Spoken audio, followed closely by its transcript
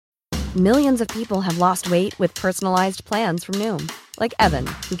Millions of people have lost weight with personalized plans from Noom. Like Evan,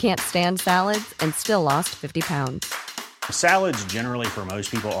 who can't stand salads and still lost 50 pounds. Salads generally for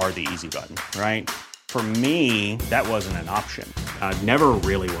most people are the easy button, right? For me, that wasn't an option. I never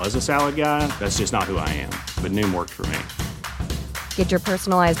really was a salad guy. That's just not who I am. But Noom worked for me. Get your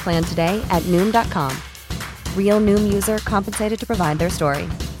personalized plan today at Noom.com. Real Noom user compensated to provide their story.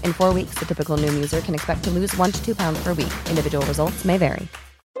 In 4 weeks, the typical Noom user can expect to lose 1 to 2 pounds per week. Individual results may vary.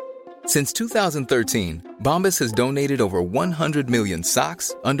 Since 2013, Bombas has donated over 100 million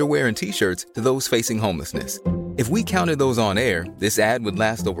socks, underwear, and T-shirts to those facing homelessness. If we counted those on air, this ad would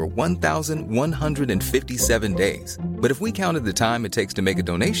last over 1,157 days. But if we counted the time it takes to make a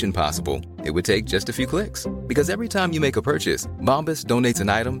donation possible, it would take just a few clicks. Because every time you make a purchase, Bombas donates an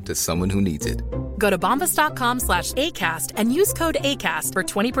item to someone who needs it. Go to bombas.com/ACAST and use code ACAST for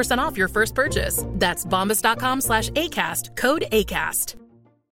 20% off your first purchase. That's bombas.com/ACAST, code ACAST.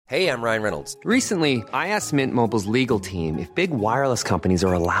 Hey, I'm Ryan Reynolds. Recently, I asked Mint Mobile's legal team if big wireless companies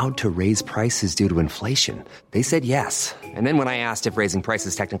are allowed to raise prices due to inflation. They said yes. And then when I asked if raising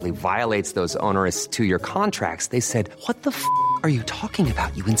prices technically violates those onerous 2-year contracts, they said, "What the f*** are you talking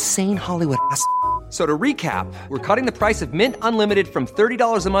about, you insane Hollywood ass?" So to recap, we're cutting the price of Mint Unlimited from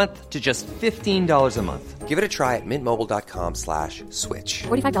 $30 a month to just $15 a month. Give it a try at mintmobile.com/switch.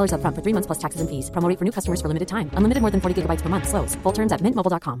 $45 up front for 3 months plus taxes and fees. Promo rate for new customers for limited time. Unlimited more than 40 gigabytes per month. Slows full terms at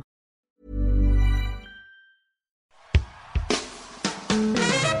mintmobile.com.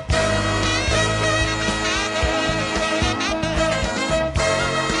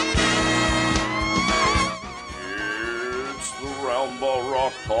 It's the Round Ball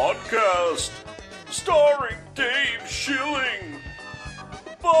Rock Podcast, starring Dave Schilling,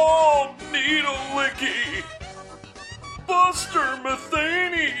 Bob Needle-Licky, Buster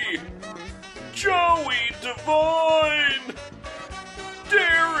Matheny, Joey Devine,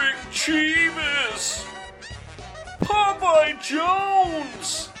 Derek Chivas, Popeye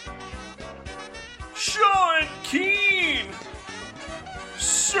Jones, Sean Keane,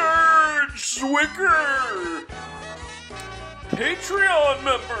 Serge Zwicker, Patreon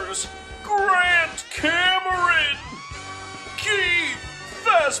members Grant Cameron, Keith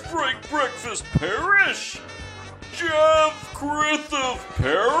Fast Break Breakfast Parrish, Jeff Griffith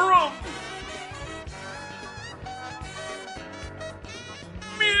Parham,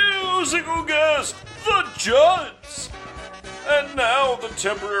 musical guest The Judds, and now the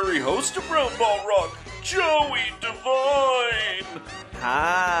temporary host of Round Ball Rock, Joey Devine.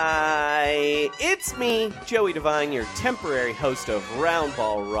 Hi, it's me, Joey Devine, your temporary host of Round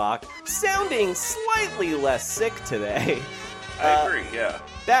Ball Rock, sounding slightly less sick today. I agree, yeah.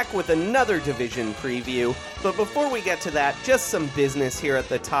 Back with another division preview, but before we get to that, just some business here at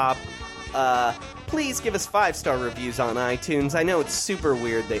the top. Please give us 5-star reviews on iTunes. I know it's super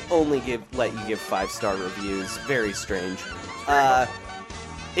weird, they only let you give 5-star reviews. Very strange.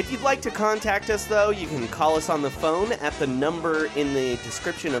 If you'd like to contact us, though, you can call us on the phone at the number in the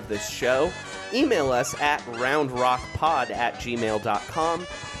description of this show, email us at roundrockpod@gmail.com,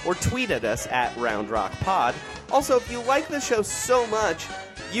 or tweet at us at roundrockpod. Also, if you like the show so much,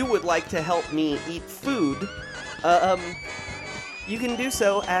 you would like to help me eat food, you can do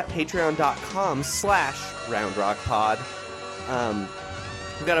so at patreon.com/roundrockpod.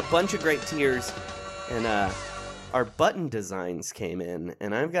 We've got a bunch of great tiers, and our button designs came in,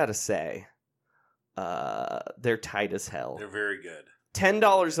 and I've got to say, they're tight as hell. They're very good.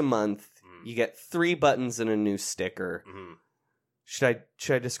 $10 a month, you get 3 buttons and a new sticker. Mm-hmm. Should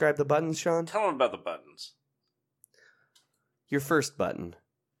I describe the buttons, Sean? Tell them about the buttons. Your first button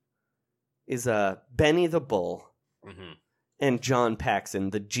is Benny the Bull and John Paxson,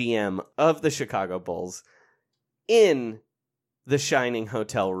 the GM of the Chicago Bulls, in the shining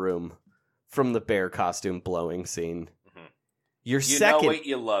hotel room from the bear costume blowing scene. Mm-hmm. You know it,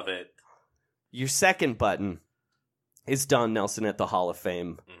 you love it. Your second button is Don Nelson at the Hall of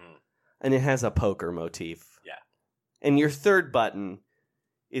Fame, and it has a poker motif. Yeah. And your third button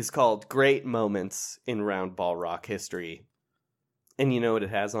is called Great Moments in Round Ball Rock History. And you know what it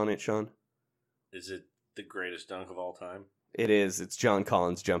has on it, Sean? Is it the greatest dunk of all time? It is. It's John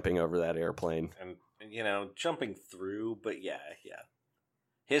Collins jumping over that airplane. And jumping through, but yeah.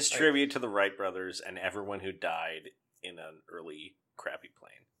 His tribute to the Wright brothers and everyone who died in an early crappy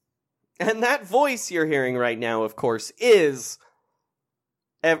plane. And that voice you're hearing right now, of course, is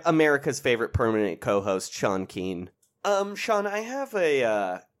America's favorite permanent co-host, Sean Keane. Sean, I have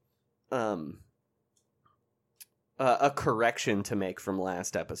a correction to make from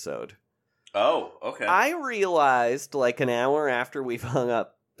last episode. Oh, okay. I realized, like an hour after we've hung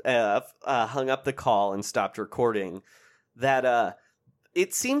up the call and stopped recording, that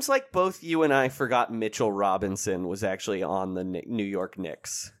It seems like both you and I forgot Mitchell Robinson was actually on the New York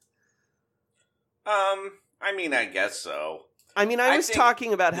Knicks. I mean, I guess so. I mean, I was think...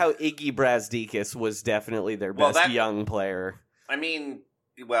 talking about how Iggy Brazdeikis was definitely their best young player. I mean,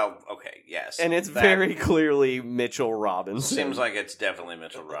 well, okay, yes. And it's very clearly Mitchell Robinson. Seems like it's definitely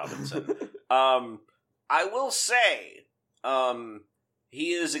Mitchell Robinson. I will say,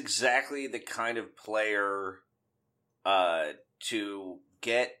 he is exactly the kind of player to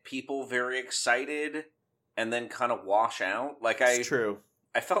get people very excited and then kind of wash out. It's true.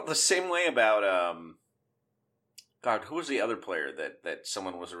 I felt the same way about God, who was the other player that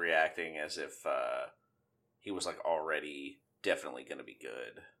someone was reacting as if he was like already definitely going to be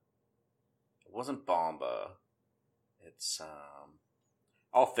good? It wasn't Bamba. It's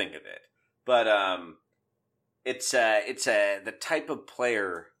I'll think of it. But it's the type of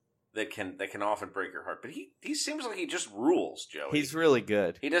player that can often break your heart. But he seems like he just rules, Joey. He's really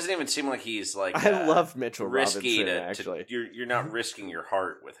good. He doesn't even seem like he's like I love Mitchell risky Robinson, actually. You're not risking your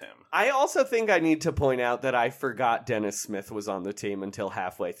heart with him. I also think I need to point out that I forgot Dennis Smith was on the team until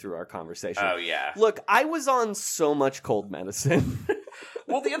halfway through our conversation. Oh, yeah. Look, I was on so much cold medicine.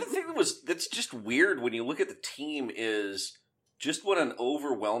 Well, the other thing that's just weird when you look at the team is just what an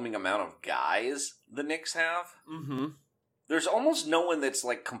overwhelming amount of guys the Knicks have. Mm-hmm. There's almost no one that's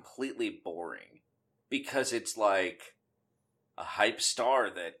like completely boring because it's like a hype star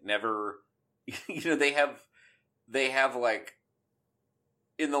that never, they have like,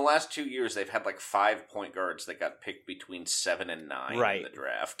 in the last 2 years, they've had like 5 point guards that got picked between 7 and 9 in the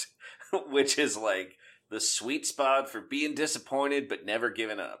draft, which is like the sweet spot for being disappointed but never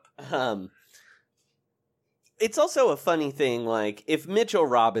giving up. It's also a funny thing, like, if Mitchell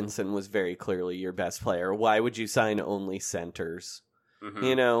Robinson was very clearly your best player, why would you sign only centers? Mm-hmm.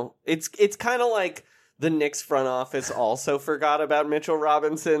 You know? It's kind of like the Knicks front office also forgot about Mitchell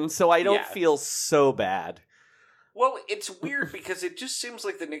Robinson, so I don't feel so bad. Well, it's weird because it just seems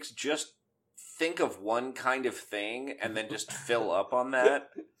like the Knicks just think of one kind of thing and then just fill up on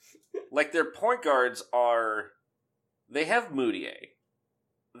that. Like, their point guards they have Moutier.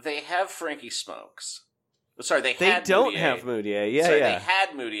 They have Frankie Smokes. Sorry, they don't Moutier. have Moutier. They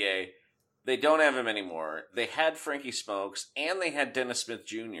had Moutier. They don't have him anymore. They had Frankie Smokes, and they had Dennis Smith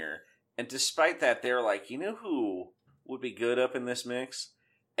Jr. And despite that, they're like, you know who would be good up in this mix?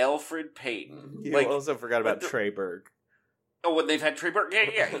 Elfrid Payton. You also forgot about Trey Burke. Oh, well, they've had Trey Burke?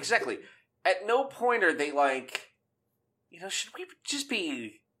 Yeah, exactly. At no point are they like, should we just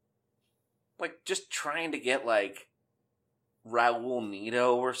be, like, just trying to get, like, Raul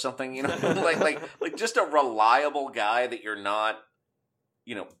Neto or something, like just a reliable guy that you're not,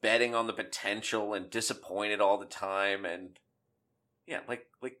 betting on the potential and disappointed all the time, and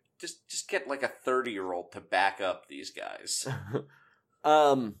just get like a 30-year-old to back up these guys.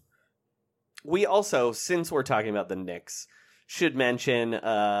 We also, since we're talking about the Knicks, should mention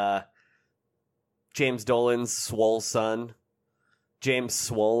James Dolan's swole son, James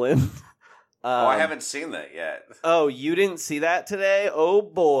Swollen. I haven't seen that yet. Oh, you didn't see that today? Oh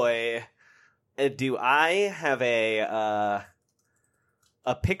boy. Do I have a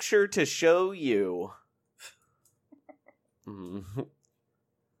picture to show you? Yeah,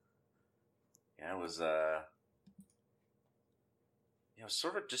 I was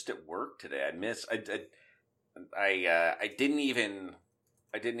sort of just at work today. I didn't even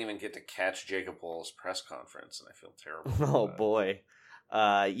get to catch Jacob Wohl's press conference, and I feel terrible. Oh boy.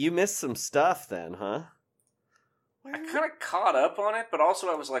 You missed some stuff then, huh? I kind of caught up on it, but also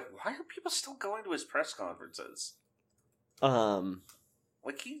I was like, why are people still going to his press conferences?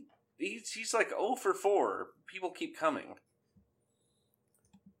 Like he's like 0 for 4. People keep coming.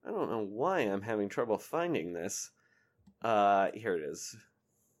 I don't know why I'm having trouble finding this. Here it is.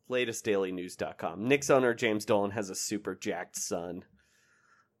 LatestDailyNews.com. Knicks owner James Dolan has a super jacked son.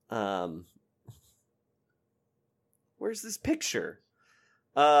 Where's this picture?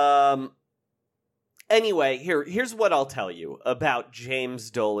 Anyway, here's what I'll tell you about James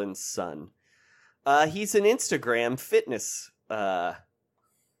Dolan's son. He's an Instagram fitness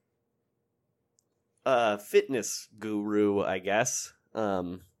guru, I guess.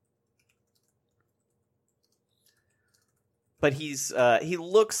 But he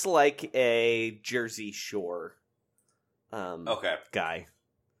looks like a Jersey Shore guy.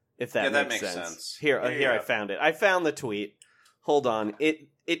 If that makes sense. Here I found it. I found the tweet. Hold on.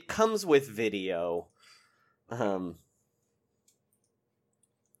 It comes with video. I'm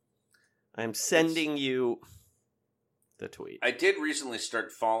sending you the tweet. I did recently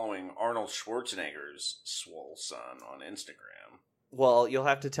start following Arnold Schwarzenegger's swole son on Instagram. Well, you'll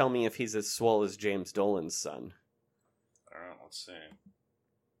have to tell me if he's as swole as James Dolan's son. All right, let's see.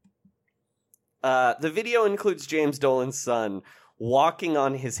 The video includes James Dolan's son walking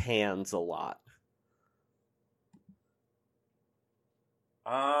on his hands a lot.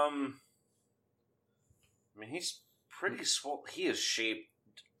 I mean, he's pretty swole. He is shaped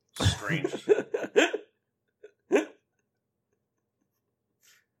strange.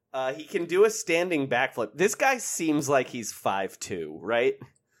 He can do a standing backflip. This guy seems like he's 5'2", right?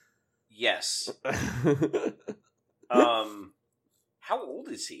 Yes. How old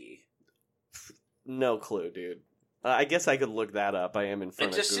is he? No clue, dude. I guess I could look that up. I am in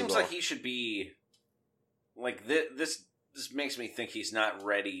front of Google. It just seems like he should be... Like, this makes me think he's not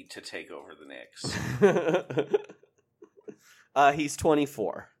ready to take over the Knicks. He's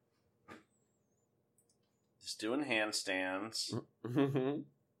 24. He's doing handstands.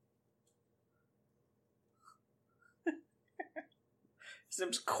 His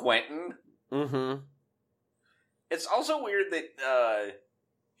name's Quentin. Mm-hmm. It's also weird that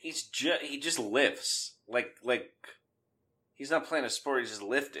he just lifts. Like he's not playing a sport, he's just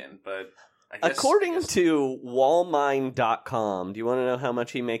lifting, but I guess... According to wallmine.com, do you want to know how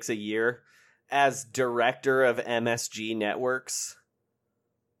much he makes a year as director of MSG Networks?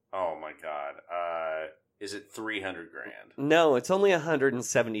 Oh my god. Is it $300,000? No, it's only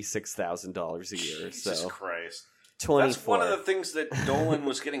 $176,000 a year. Jesus Christ. 24. That's one of the things that Dolan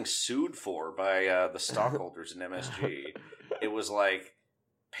was getting sued for by the stockholders in MSG. It was like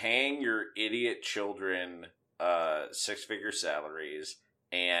paying your idiot children six-figure salaries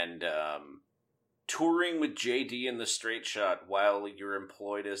and touring with JD in the Straight Shot while you're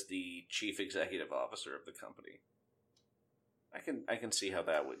employed as the chief executive officer of the company. I can see how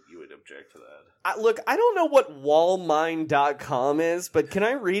you would object to that. Look, I don't know what wallmine.com is, but can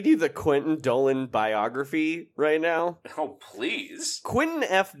I read you the Quentin Dolan biography right now? Oh, please. Quentin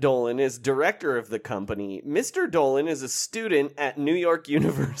F. Dolan is director of the company. Mr. Dolan is a student at New York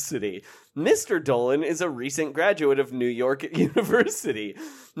University. Mr. Dolan is a recent graduate of New York University.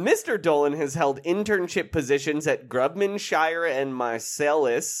 Mr. Dolan has held internship positions at Grubman Shire and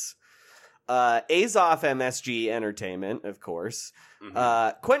Marcellus, Azov MSG Entertainment, of course.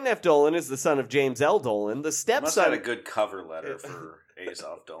 Mm-hmm. Quentin F. Dolan is the son of James L. Dolan, the stepson... Must have had a good cover letter for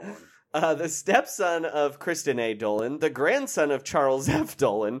Azov Dolan. The stepson of Kristen A. Dolan, the grandson of Charles F.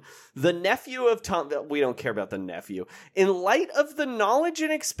 Dolan, the nephew of Tom... We don't care about the nephew. In light of the knowledge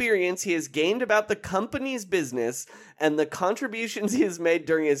and experience he has gained about the company's business and the contributions he has made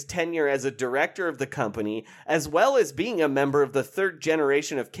during his tenure as a director of the company, as well as being a member of the third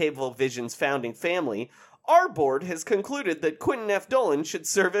generation of Cablevision's founding family, our board has concluded that Quentin F. Dolan should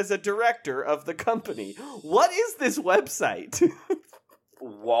serve as a director of the company. What is this website?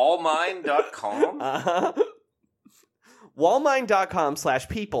 Wallmine.com?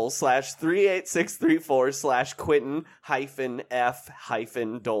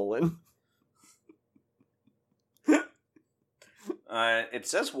 Wallmine.com/people/38634/Quentin-F-Dolan. It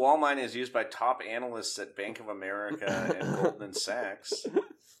says Wallmine is used by top analysts at Bank of America and Goldman Sachs.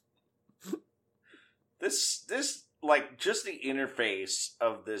 This, like, just the interface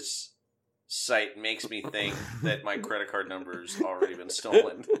of this site makes me think that my credit card number's already been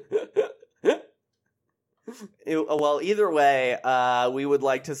stolen. Well, either way, we would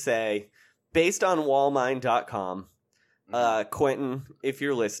like to say, based on wallmine.com, Quentin, if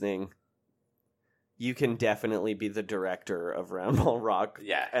you're listening, you can definitely be the director of Roundball Rock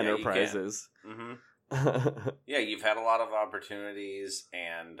Enterprises. Yeah, yeah, you've had a lot of opportunities,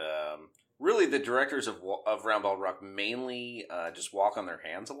 and really the directors of Roundball Rock mainly just walk on their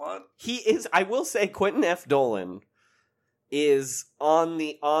hands a lot. He is, I will say, Quentin F. Dolan is on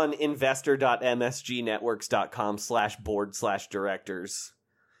investor.msgnetworks.com/board/directors.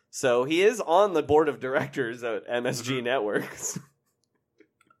 So he is on the board of directors at MSG Networks.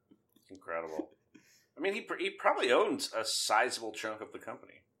 Incredible. I mean, he probably owns a sizable chunk of the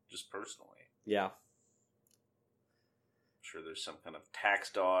company, just personally. Yeah. I'm sure there's some kind of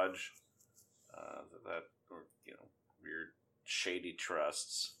tax dodge, or weird shady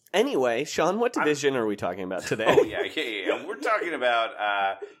trusts. Anyway, Sean, what division are we talking about today? Oh yeah. We're talking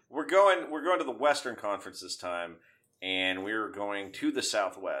about we're going to the Western Conference this time, and we're going to the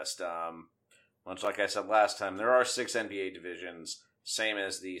Southwest. Much like I said last time, there are 6 NBA divisions, same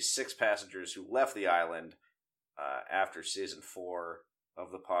as the 6 passengers who left the island after season 4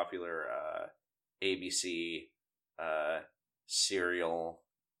 of the popular ABC serial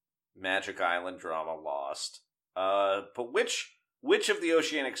Magic Island drama Lost. But which of the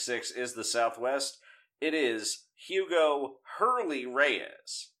Oceanic 6 is the Southwest? It is Hugo Hurley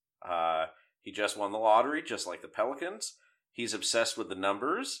Reyes. He just won the lottery, just like the Pelicans. He's obsessed with the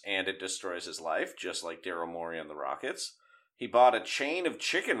numbers, and it destroys his life, just like Daryl Morey and the Rockets. He bought a chain of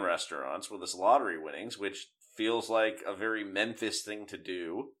chicken restaurants with his lottery winnings, which feels like a very Memphis thing to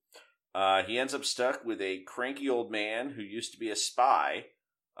do. He ends up stuck with a cranky old man who used to be a spy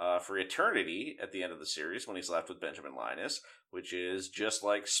for eternity at the end of the series when he's left with Benjamin Linus, which is just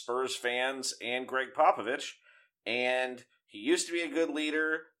like Spurs fans and Greg Popovich. And he used to be a good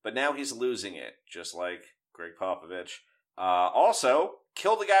leader, but now he's losing it, just like Greg Popovich. Also,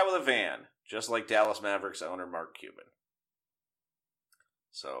 killed a guy with a van, just like Dallas Mavericks owner Mark Cuban.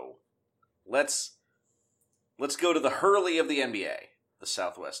 So, let's go to the Hurley of the NBA, the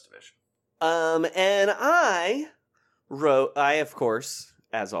Southwest Division. And I, of course,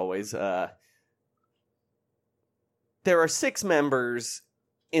 as always, there are 6 members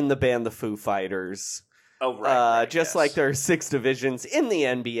in the band The Foo Fighters. Oh, right. Just like there are 6 divisions in the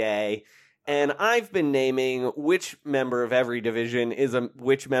NBA. And I've been naming which member of every division is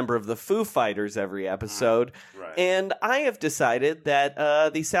which member of the Foo Fighters every episode. Right. And I have decided that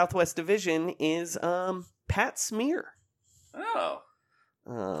the Southwest Division is Pat Smear. Oh.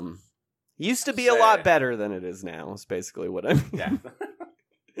 Used to be a lot better than it is now, is basically what I mean. Yeah.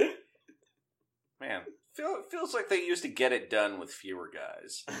 Man, feels like they used to get it done with fewer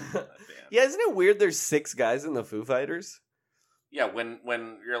guys. Yeah, isn't it weird there's 6 guys in the Foo Fighters? Yeah, when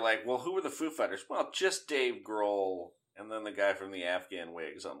you're like, well, who were the Foo Fighters? Well, just Dave Grohl, and then the guy from the Afghan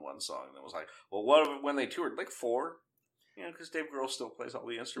Wigs on one song. And it was like, well, what when they toured? Like 4? You know, because Dave Grohl still plays all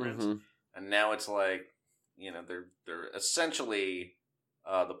the instruments. Mm-hmm. And now it's like, you know, they're essentially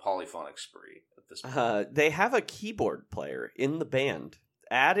the polyphonic spree at this point. They have a keyboard player in the band,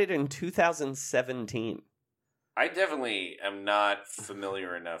 added in 2017. I definitely am not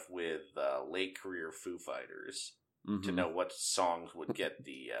familiar enough with late career Foo Fighters to know what songs would get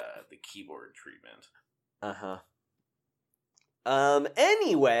the keyboard treatment.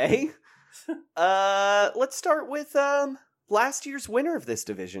 Anyway, let's start with last year's winner of this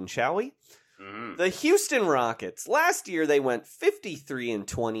division, shall we? Mm-hmm. The Houston Rockets. Last year they went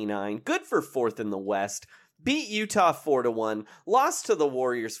 53-29, good for 4th in the West. Beat Utah 4-1, lost to the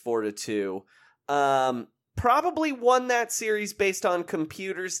Warriors 4-2. Probably won that series based on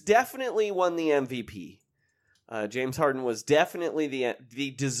computers. Definitely won the MVP. James Harden was definitely the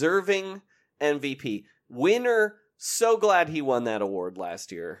deserving MVP. Winner, so glad he won that award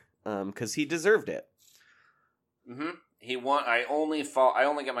last year, because he deserved it. Mm-hmm. He won. I only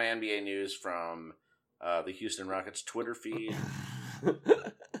get my NBA news from the Houston Rockets Twitter feed.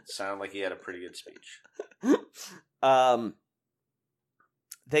 Sounded like he had a pretty good speech.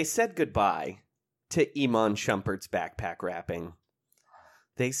 They said goodbye to Iman Shumpert's backpack rapping.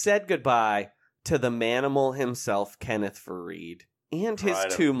 They said goodbye to the manimal himself, Kenneth Faried, and his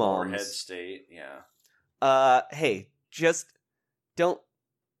Pride 2 of moms. Morehead State, yeah. Hey, just don't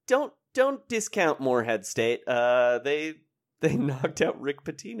discount Morehead State. They knocked out Rick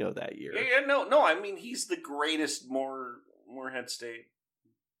Pitino that year. Yeah, no. I mean, he's the greatest Morehead State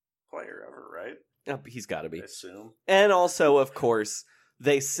player ever, right? Oh, he's got to be. I assume. And also, of course,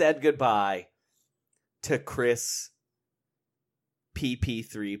 they said goodbye to Chris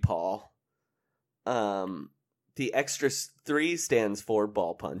PP3 Paul. The extra 3 stands for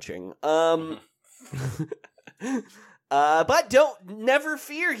ball punching. But never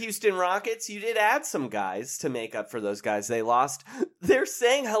fear, Houston Rockets. You did add some guys to make up for those guys they lost. They're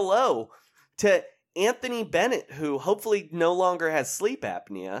saying hello to Anthony Bennett, who hopefully no longer has sleep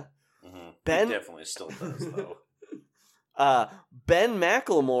apnea. Mm-hmm. He definitely still does, though. Ben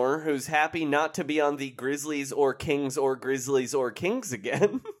McLemore, who's happy not to be on the Grizzlies or Kings or Grizzlies or Kings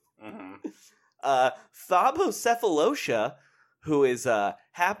again. Mm-hmm. Thabo Cephalosha, who is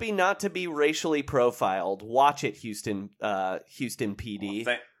happy not to be racially profiled. Watch it, Houston PD.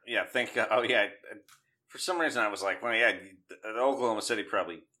 Thank God. Oh, yeah. For some reason, I was like, well, yeah, Oklahoma City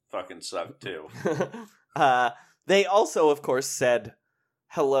probably fucking sucked, too. They also, of course, said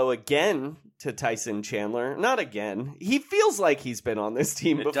hello again to Tyson Chandler. Not again. He feels like he's been on this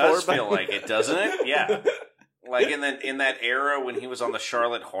team before. It does feel like it, doesn't it? Yeah. Like in that era when he was on the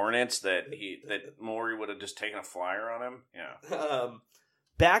Charlotte Hornets, that Morey would have just taken a flyer on him. Yeah.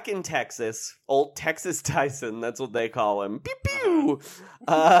 Back in Texas, old Texas Tyson, that's what they call him. Pew pew.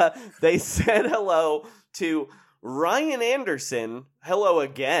 They said hello to Ryan Anderson. Hello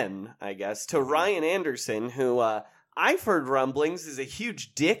again, I guess, to Ryan Anderson, who I've heard rumblings is a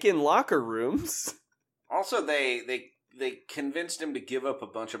huge dick in locker rooms. Also, they convinced him to give up a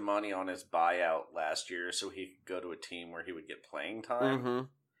bunch of money on his buyout last year so he could go to a team where he would get playing time. Mm-hmm.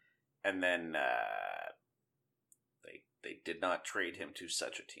 And then they did not trade him to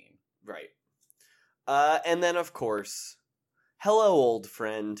such a team. Right. And then, of course, hello, old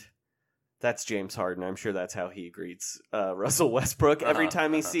friend. That's James Harden. I'm sure that's how he greets Russell Westbrook every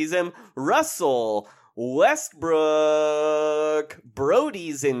time he sees him. Russell Westbrook.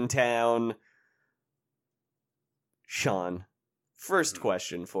 Brody's in town. Sean, first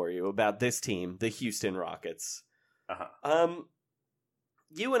question for you about this team, the Houston Rockets.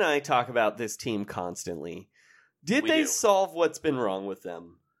 You and I talk about this team constantly. Did they solve what's been wrong with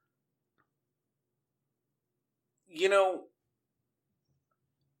them? You know,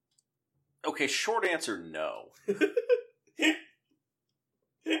 okay, short answer, no.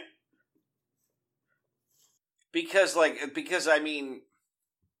 Because I mean,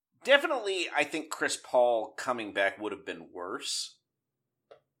 definitely I think Chris Paul coming back would have been worse.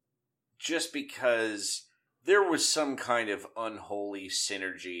 Just because there was some kind of unholy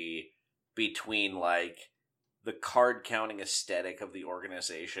synergy between, like, the card-counting aesthetic of the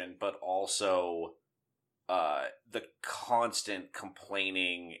organization, but also the constant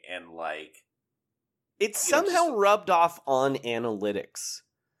complaining and, like... It somehow rubbed off on analytics.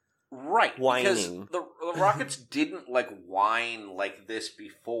 Right, whining. Because the Rockets didn't, like, whine like this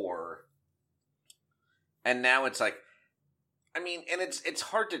before. And now it's like... I mean, and it's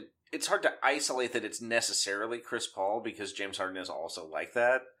hard to isolate that it's necessarily Chris Paul, because James Harden is also like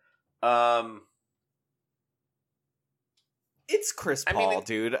that. It's Chris Paul,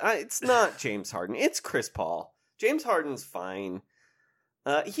 dude. It's not James Harden. It's Chris Paul. James Harden's fine.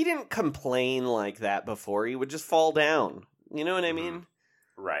 He didn't complain like that before. He would just fall down. You know what I mean?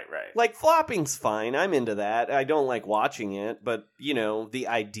 Right. Like, flopping's fine. I'm into that. I don't like watching it, but, you know, the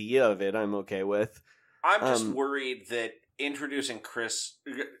idea of it I'm okay with. I'm just worried that introducing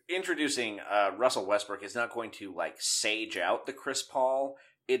Russell Westbrook is not going to, like, sage out the Chris Paul.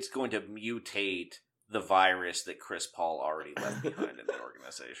 It's going to mutate the virus that Chris Paul already left behind in the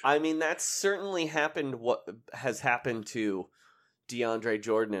organization. I mean, that's certainly happened. What has happened to DeAndre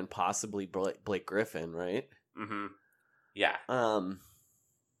Jordan and possibly Blake Griffin, right? Mm-hmm. Yeah. I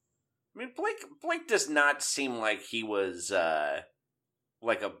mean, Blake does not seem like he was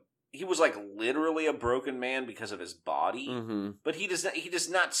he was like literally a broken man because of his body, but he does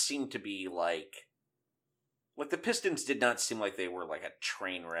not seem to be like the Pistons did not seem like they were like a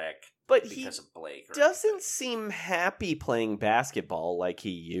train wreck, but because of Blake. Or doesn't anything. seem happy playing basketball like he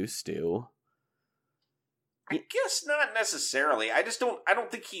used to. I guess not necessarily. I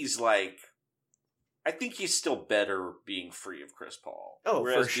don't think he's like. I think he's still better being free of Chris Paul. Oh,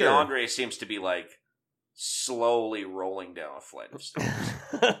 whereas for sure. DeAndre seems to be like slowly rolling down a flight of stairs.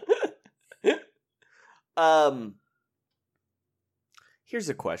 Here's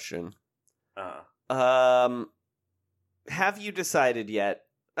a question. Uh-huh. Have you decided yet?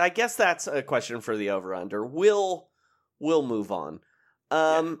 I guess that's a question for the over-under. We'll move on.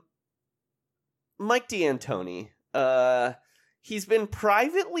 Mike D'Antoni. He's been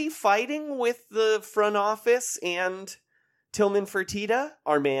privately fighting with the front office and Tillman Fertitta,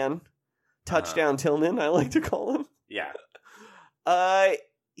 our man. Touchdown Tillman, I like to call him. Yeah.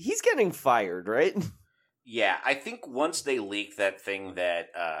 He's getting fired, right? Yeah, I think once they leaked that thing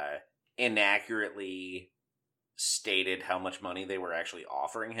that inaccurately stated how much money they were actually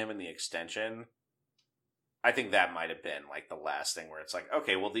offering him in the extension, I think that might have been like the last thing where it's like,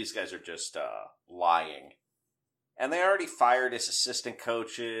 okay, well, these guys are just lying. And they already fired his assistant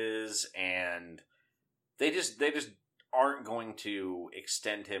coaches, and they just aren't going to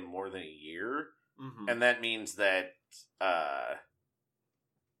extend him more than a year. Mm-hmm. And that means that I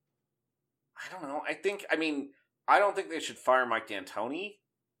don't know. I don't think they should fire Mike D'Antoni,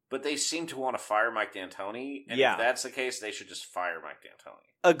 but they seem to want to fire Mike D'Antoni. And if that's the case, they should just fire Mike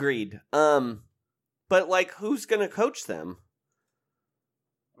D'Antoni. Agreed. But like, who's going to coach them?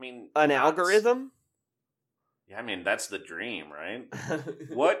 I mean, an algorithm? Yeah, I mean, that's the dream, right?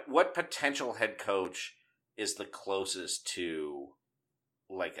 What potential head coach is the closest to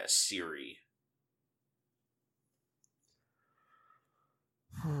like a Siri?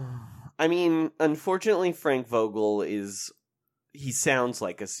 I mean, unfortunately, Frank Vogel he sounds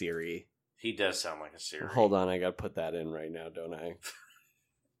like a Siri. He does sound like a Siri. Hold on, I gotta put that in right now, don't I?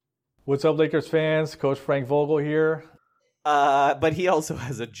 What's up, Lakers fans? Coach Frank Vogel here. But he also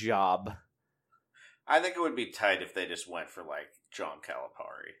has a job. I think it would be tight if they just went for, like, John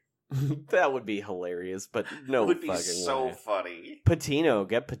Calipari. That would be hilarious, but no fucking way. It would be so funny. Patino,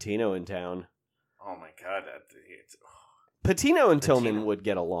 get Patino in town. Oh my god. Patino and Tillman would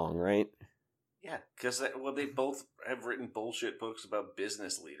get along, right? Yeah, because they both have written bullshit books about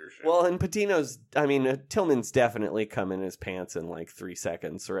business leadership. Well, and Tillman's definitely come in his pants in like 3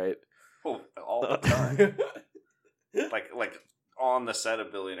 seconds, right? Oh, all the time. like on the set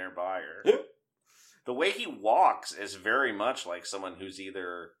of Billionaire Buyer. The way he walks is very much like someone who's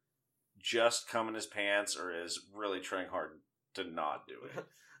either just come in his pants or is really trying hard to not do it.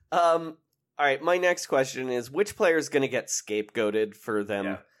 All right, my next question is, which player is going to get scapegoated for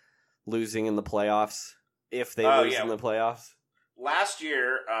them losing in the playoffs, if they lose in the playoffs? Last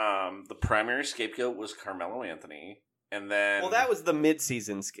year, the primary scapegoat was Carmelo Anthony, and then... Well, that was the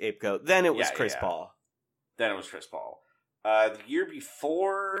midseason scapegoat. Then it was Chris Paul. Then it was Chris Paul. The year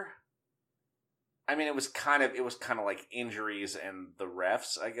before, I mean, it was kind of like injuries and the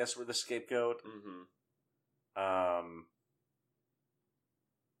refs, I guess, were the scapegoat. I'm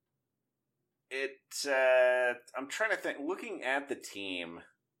trying to think. Looking at the team,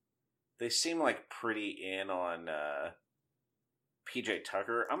 they seem like pretty in on PJ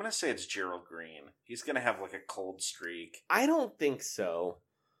Tucker. I'm going to say it's Gerald Green. He's going to have like a cold streak. I don't think so.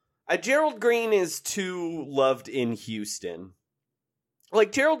 Gerald Green is too loved in Houston.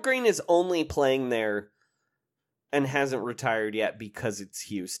 Like, Gerald Green is only playing there and hasn't retired yet because it's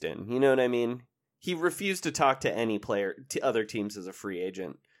Houston. You know what I mean? He refused to talk to any player, to other teams as a free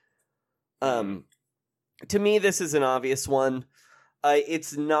agent. To me, this is an obvious one.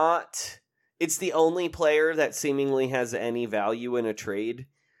 It's the only player that seemingly has any value in a trade.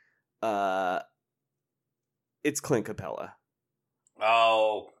 It's Clint Capella.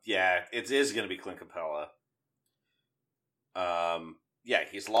 Oh, yeah, it is going to be Clint Capella. Yeah,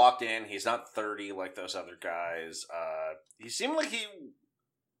 he's locked in. He's not 30 like those other guys. He seemed like he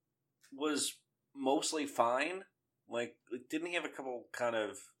was mostly fine. Like, didn't he have a couple kind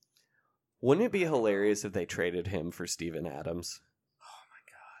of... Wouldn't it be hilarious if they traded him for Steven Adams? Oh, my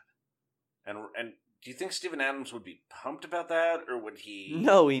God. And do you think Steven Adams would be pumped about that, or would he...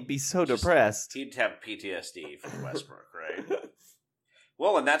 No, he'd be so depressed. He'd have PTSD from Westbrook, right?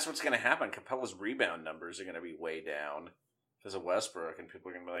 Well, and that's what's going to happen. Capella's rebound numbers are going to be way down because of Westbrook, and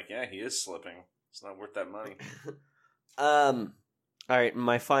people are going to be like, yeah, he is slipping. It's not worth that money. All right,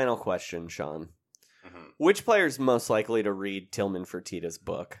 my final question, Sean. Mm-hmm. Which player is most likely to read Tillman Fertitta's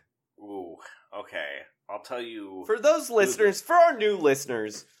book? Ooh, okay. I'll tell you... For those listeners, for our new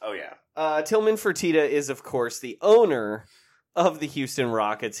listeners... Oh, yeah. Tillman Fertitta is, of course, the owner of the Houston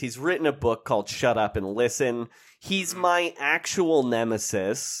Rockets. He's written a book called Shut Up and Listen. He's my actual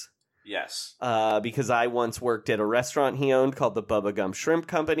nemesis. Yes. Because I once worked at a restaurant he owned called the Bubba Gump Shrimp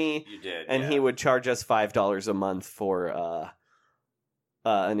Company. You did, and he would charge us $5 a month for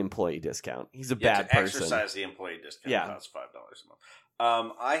an employee discount. He's a bad person. Exercise the employee discount costs $5 a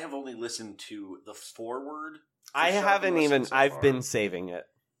month. I have only listened to the foreword. I haven't even. I've been saving it.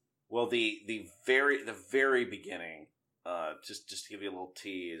 Well, the very beginning, just to give you a little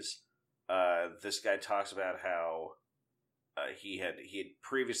tease, this guy talks about how he had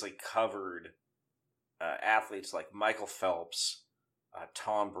previously covered athletes like Michael Phelps,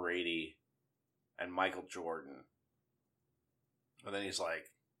 Tom Brady, and Michael Jordan, and then he's like,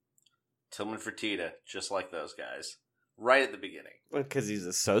 Tillman Fertitta, just like those guys. Right at the beginning. Because he's a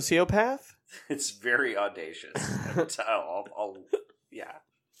sociopath? It's very audacious. Yeah.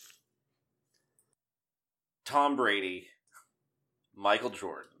 Tom Brady, Michael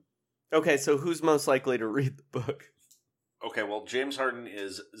Jordan. Okay, so who's most likely to read the book? Okay, well, James Harden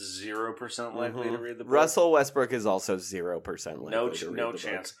is 0% likely to read the book. Russell Westbrook is also 0% likely to read the no book.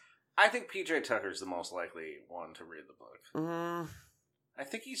 chance. I think PJ Tucker's the most likely one to read the book. I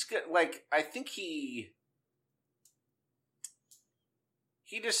think he's good. Like, I think he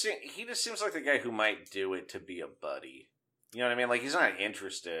just seems like the guy who might do it to be a buddy. You know what I mean? Like, he's not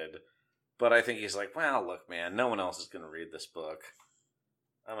interested, but I think he's like, well, look, man, no one else is going to read this book.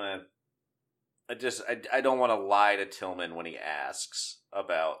 I don't want to lie to Tillman when he asks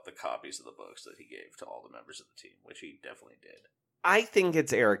about the copies of the books that he gave to all the members of the team, which he definitely did. I think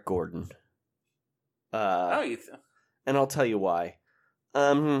it's Eric Gordon. And I'll tell you why.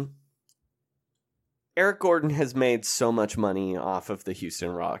 Eric Gordon has made so much money off of the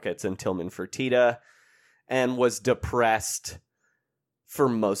Houston Rockets and Tillman Fertitta, and was depressed for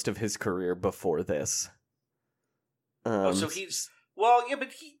most of his career before this. So he's... Well, yeah,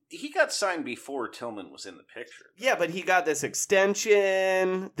 but he got signed before Tillman was in the picture. Yeah, but he got this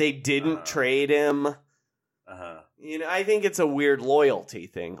extension. They didn't trade him. You know, I think it's a weird loyalty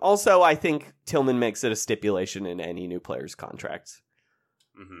thing. Also, I think Tillman makes it a stipulation in any new player's contracts.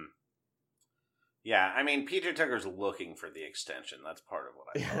 Mm-hmm. Yeah, I mean, PJ Tucker's looking for the extension. That's part of what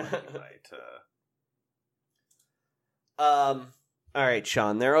I thought he might. All right,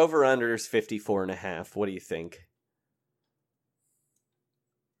 Sean. Their over-under is 54.5. What do you think?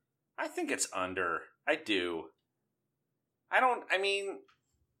 I think it's under. I do. I mean,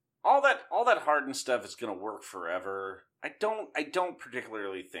 all that Harden stuff is going to work forever. I don't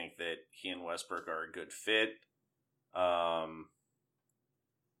particularly think that he and Westbrook are a good fit.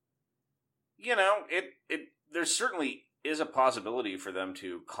 there certainly is a possibility for them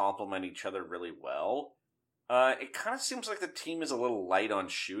to complement each other really well. It kind of seems like the team is a little light on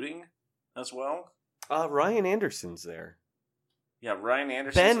shooting as well. Ryan Anderson's there. Yeah, Ryan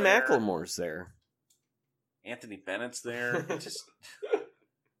Anderson's there. Ben McLemore's there. Anthony Bennett's there.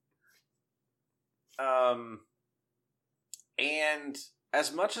 And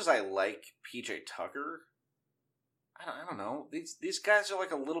as much as I like PJ Tucker, I don't know. These guys are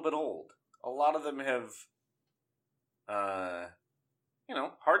like a little bit old. A lot of them have,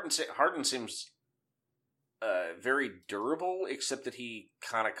 Harden seems very durable, except that he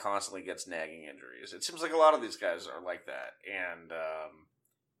kind of constantly gets nagging injuries. It seems like a lot of these guys are like that, and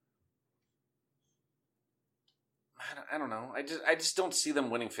I don't know. I just don't see them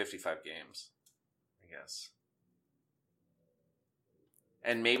winning 55 games, I guess.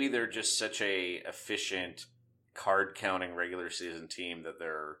 And maybe they're just such a efficient card counting regular season team that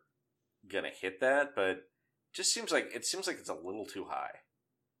they're gonna hit that, but it seems like it's a little too high.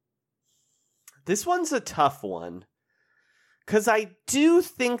 This one's a tough one, because I do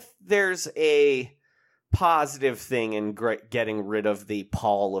think there's a positive thing in getting rid of the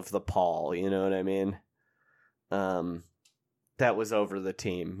Paul of the Paul, you know what I mean? That was over the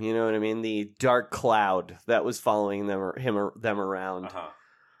team, you know what I mean? The dark cloud that was following them around. Uh-huh.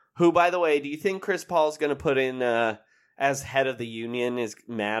 Who, by the way, do you think Chris Paul's going to put in as head of the union is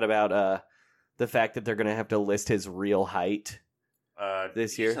mad about the fact that they're going to have to list his real height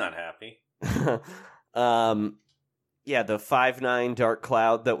this year? He's not happy. Yeah, the 5'9" dark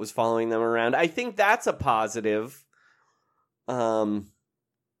cloud that was following them around. I think that's a positive. Although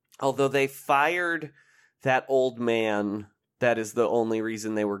they fired that old man, that is the only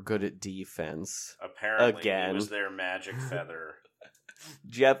reason they were good at defense. Apparently, again. He was their magic feather.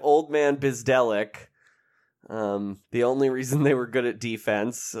 Jeff Old Man Bizdelic. The only reason they were good at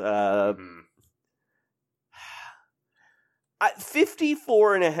defense.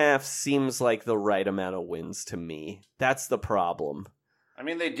 54.5 seems like the right amount of wins to me. That's the problem. I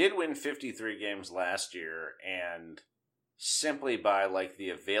mean, they did win 53 games last year, and simply by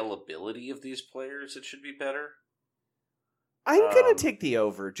the availability of these players, it should be better. I'm going to take the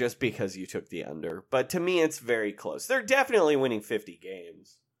over just because you took the under, but to me it's very close. They're definitely winning 50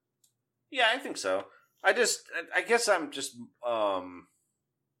 games. Yeah, I think so. I guess I'm just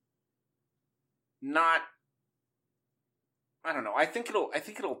not. I don't know. I think it'll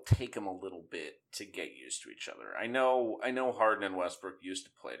take them a little bit to get used to each other. I know Harden and Westbrook used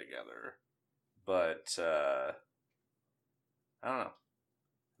to play together, but I don't know.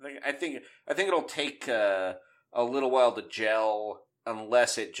 I think it'll take a little while to gel,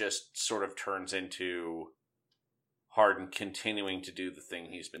 unless it just sort of turns into Harden continuing to do the thing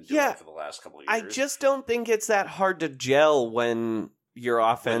he's been doing for the last couple of years. I just don't think it's that hard to gel when your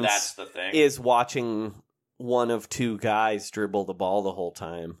offense that's the thing. Is watching one of two guys dribble the ball the whole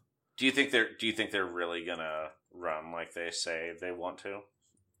time. Do you think they're really gonna run like they say they want to?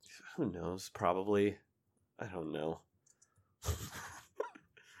 Who knows? Probably. I don't know.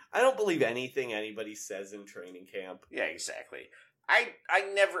 I don't believe anything anybody says in training camp. Yeah, exactly. I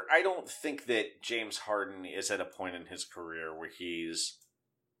don't think that James Harden is at a point in his career where he's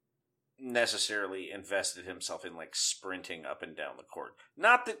necessarily invested himself in sprinting up and down the court.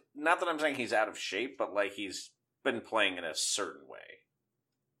 Not that I'm saying he's out of shape, but he's been playing in a certain way.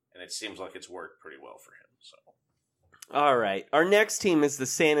 And it seems like it's worked pretty well for him. So, all right. Our next team is the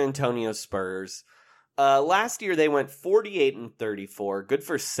San Antonio Spurs. Last year they went 48-34, good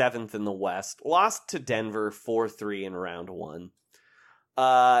for 7th in the West. Lost to Denver 4-3 in round 1.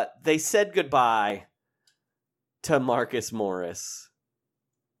 They said goodbye to Marcus Morris,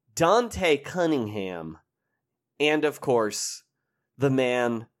 Dante Cunningham, and of course, the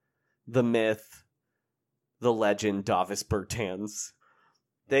man, the myth, the legend, Davis Bertans.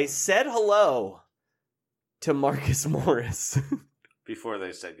 They said hello to Marcus Morris. Before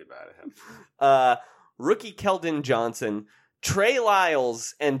they said goodbye to him. Rookie Keldon Johnson, Trey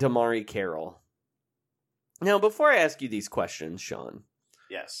Lyles, and Damari Carroll. Now, before I ask you these questions, Sean,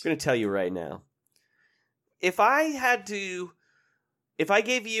 yes, I'm going to tell you right now. If I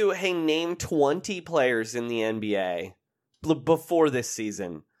gave you, hey, name 20 players in the NBA before this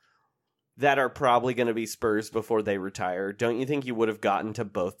season that are probably going to be Spurs before they retire, don't you think you would have gotten to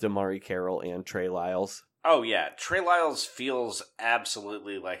both Damari Carroll and Trey Lyles? Oh, yeah. Trey Lyles feels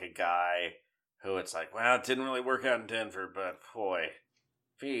absolutely like a guy who it's well, it didn't really work out in Denver, but boy,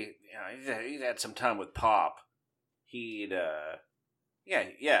 if he'd had some time with Pop, he'd,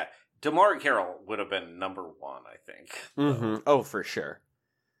 yeah. Damari Carroll would have been number 1, I think. Mm-hmm. Oh, for sure.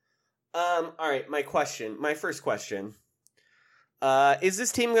 All right, my first question. Is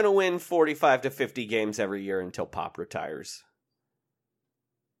this team going to win 45 to 50 games every year until Pop retires?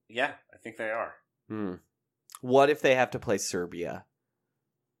 Yeah, I think they are. What if they have to play Serbia?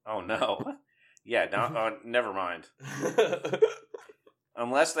 Oh, no. Yeah, never mind.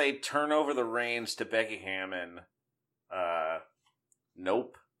 Unless they turn over the reins to Becky Hammon,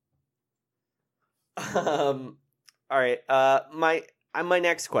 nope. All right. My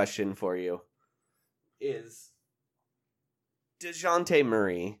next question for you is DeJounte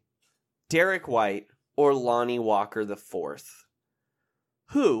Murray, Derek White, or Lonnie Walker IV?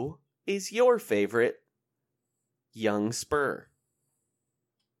 Who is your favorite young Spur?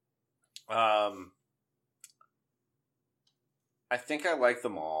 I think I like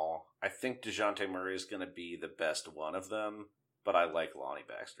them all. I think DeJounte Murray is going to be the best one of them, but I like Lonnie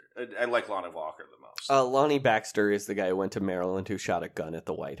Baxter. I like Lonnie Walker the most. Lonnie Baxter is the guy who went to Maryland who shot a gun at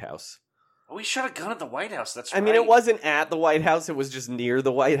the White House. Oh, he shot a gun at the White House. That's right. I mean, it wasn't at the White House. It was just near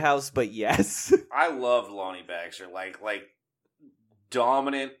the White House, but yes. I love Lonnie Baxter. Like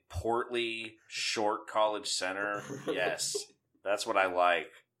dominant, portly, short college center. Yes. That's what I like.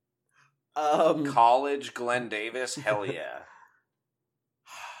 College Glenn Davis? Hell yeah.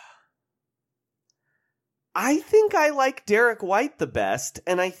 I think I like Derek White the best,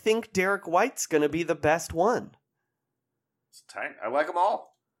 and I think Derek White's going to be the best one. It's tight. I like them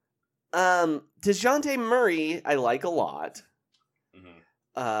all. DeJounte Murray, I like a lot.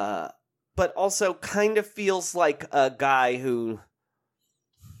 But also kind of feels like a guy who...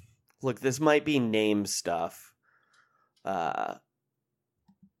 Look, this might be name stuff. Kind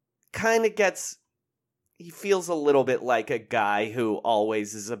of gets... He feels a little bit like a guy who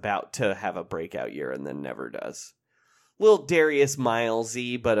always is about to have a breakout year and then never does. Little Darius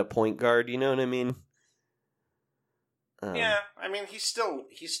Milesy, but a point guard, you know what I mean? Yeah, I mean, he's still...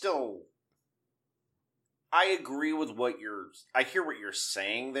 I agree with I hear what you're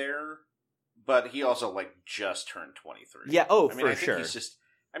saying there, but he also, just turned 23. Yeah, I mean, for I think sure. He's just...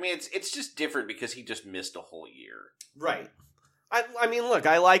 I mean, it's just different because he just missed a whole year. Right. I mean, look,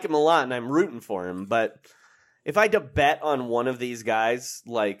 I like him a lot, and I'm rooting for him, but if I had to bet on one of these guys,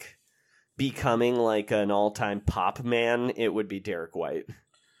 becoming, an all-time pop man, it would be Derek White.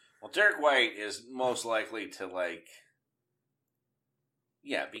 Well, Derek White is most likely to,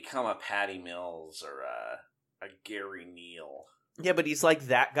 become a Patty Mills or a Gary Neal. Yeah, but he's like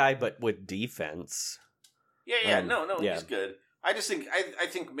that guy, but with defense. Yeah, he's good. I just think, I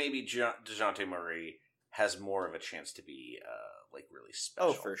think maybe DeJounte Murray has more of a chance to be, really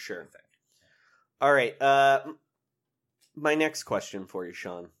special. Oh, for sure. All right, my next question for you,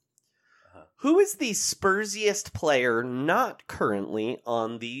 Sean. Who is the Spursiest player not currently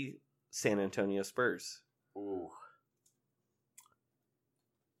on the San Antonio Spurs? Ooh.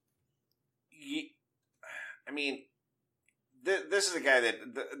 I mean, this is a guy that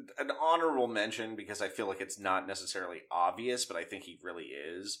an honorable mention, because I feel like it's not necessarily obvious, but I think he really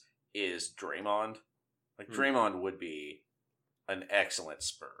is Draymond. Draymond would be an excellent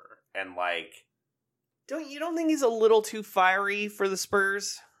Spur, and you don't think he's a little too fiery for the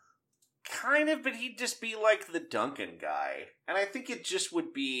Spurs? Kind of, but he'd just be like the Duncan guy, and I think it just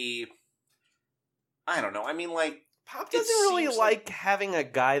would be, I don't know. I mean, Pop doesn't really like having a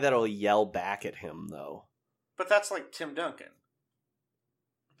guy that'll yell back at him, though. But that's like Tim Duncan.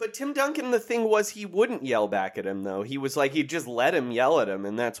 But Tim Duncan, the thing was, he wouldn't yell back at him, though. He was he'd just let him yell at him,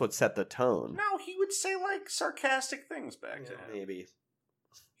 and that's what set the tone. No, he would say, sarcastic things back to him. Maybe.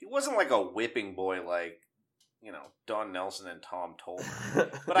 He wasn't like a whipping boy Don Nelson and Tom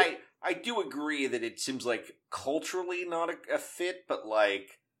Tolman. But I do agree that it seems like culturally not a fit, but I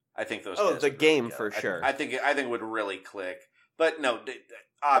think those guys the would game really for sure. I think it would really click. But no,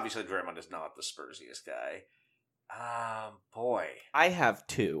 obviously Draymond is not the Spursiest guy. Boy. I have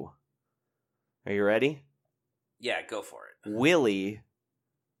two. Are you ready? Yeah, go for it. Willie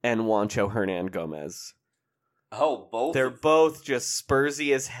and Juancho Hernan Gomez. Oh, both? They're both just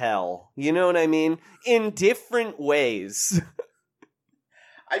Spursy as hell. You know what I mean? In different ways.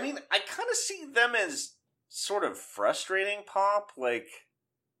 I mean, I kind of see them as sort of frustrating Pop,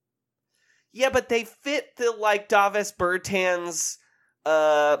 Yeah, but they fit the, Davis Bertans,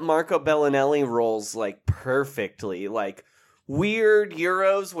 Marco Bellinelli roles, perfectly. Weird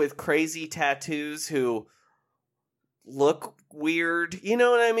Euros with crazy tattoos who look weird, you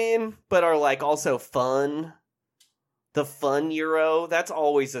know what I mean? But are, also fun. The fun Euro, that's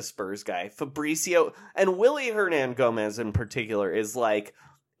always a Spurs guy. Fabricio, and Willie Hernan Gomez in particular, is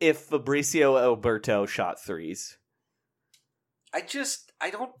if Fabricio Alberto shot threes. I just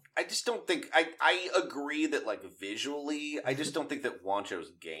don't think, I agree that, visually, I just don't think that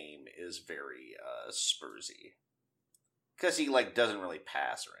Juancho's game is very, Spursy. Because he, like, doesn't really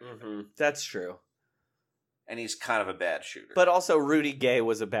pass or anything. That's true. And he's kind of a bad shooter. But also, Rudy Gay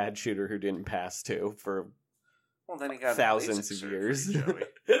was a bad shooter who didn't pass, too, for then he got thousands of years.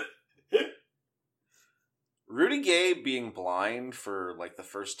 Rudy Gay being blind for, like, the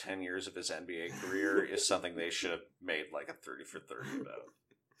first 10 years of his NBA career is something they should have made, like, a 30 for 30 about.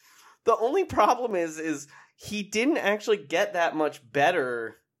 The only problem is he didn't actually get that much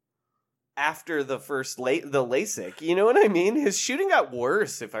better after the first the LASIK. You know what I mean? His shooting got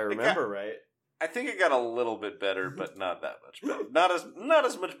worse, if I remember right. I think it got a little bit better, but not that much better. Not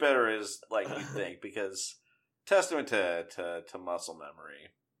as much better as, like, you'd think, because testament to muscle memory.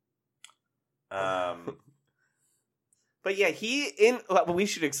 But yeah, we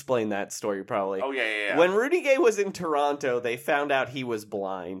should explain that story probably. Oh, yeah. When Rudy Gay was in Toronto, they found out he was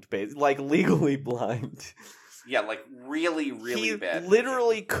blind, like legally blind. Yeah, like really, really bad. He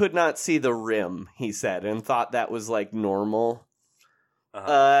literally could not see the rim, he said, and thought that was like normal.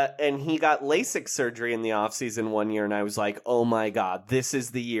 And he got LASIK surgery in the offseason one year, and I was like, oh my god, this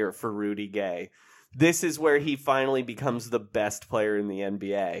is the year for Rudy Gay. This is where he finally becomes the best player in the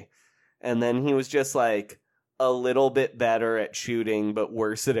NBA. And then he was just like a little bit better at shooting, but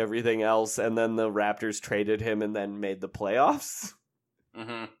worse at everything else. And then the Raptors traded him and then made the playoffs.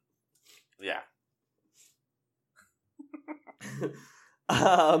 Yeah.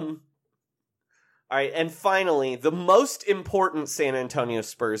 All right, and finally, the most important San Antonio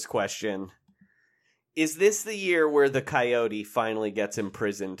Spurs question. Is this the year where the Coyote finally gets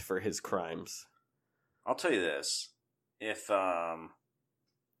imprisoned for his crimes? I'll tell you this. If the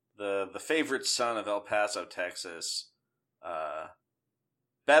favorite son of El Paso, Texas, Beto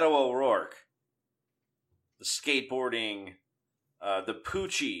O'Rourke, the skateboarding, the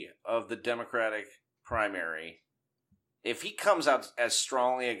Poochie of the Democratic primary, if he comes out as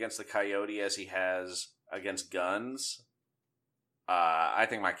strongly against the Coyote as he has against guns, I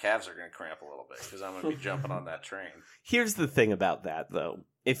think my calves are going to cramp a little bit because I'm going to be jumping on that train. Here's the thing about that, though.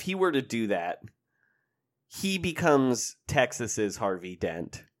 If he were to do that, he becomes Texas's Harvey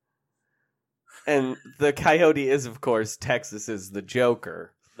Dent. And the Coyote is, of course, Texas's the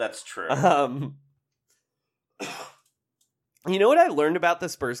Joker. That's true. You know what I learned about the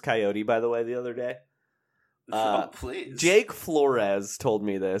Spurs Coyote, by the way, the other day? Please. Jake Flores told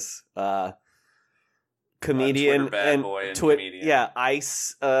me this. Comedian bad boy and comedian. Yeah,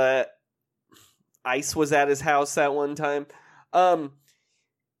 Ice. Ice was at his house at one time.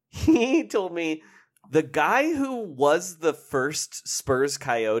 He told me the guy who was the first Spurs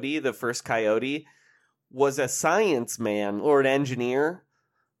Coyote, the first Coyote, was a science man or an engineer,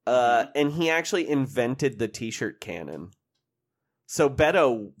 and he actually invented the T-shirt cannon. So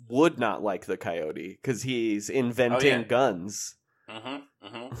Beto would not like the Coyote because he's inventing guns.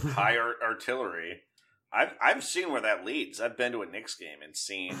 High artillery. I've seen where that leads. I've been to a Knicks game and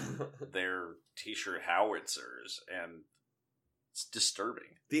seen their T-shirt howitzers, and it's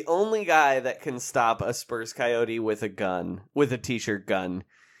disturbing. The only guy that can stop a Spurs Coyote with a gun, with a T-shirt gun,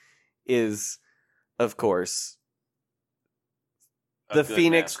 is, of course, the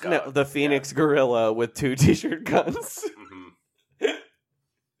Phoenix Gorilla with 2 T-shirt guns.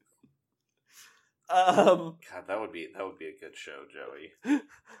 God, that would be a good show, Joey.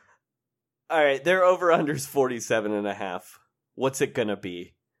 All right, their over-under's 47.5. What's it gonna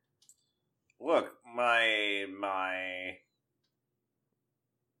be? Look, my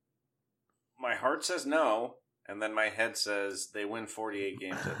heart says no, and then my head says they win 48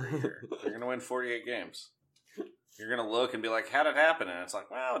 games every year. They're gonna win 48 games. You're gonna look and be like, how'd it happen? And it's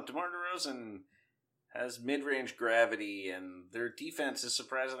like, wow, DeMar DeRozan has mid-range gravity, and their defense is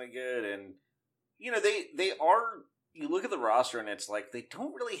surprisingly good, and you know, they are. You look at the roster, and it's like they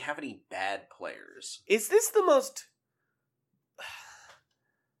don't really have any bad players. Is this the most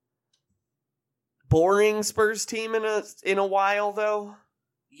boring Spurs team in a while, though?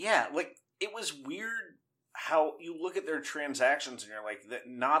 Yeah, like it was weird how you look at their transactions, and you're like, that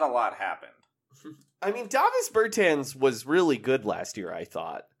not a lot happened. I mean, Davis Bertans was really good last year, I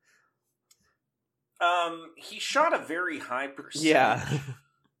thought. He shot a very high percentage. Yeah.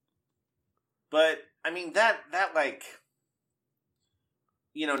 But I mean that like,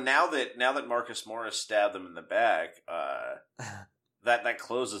 you know, now that Marcus Morris stabbed them in the back, that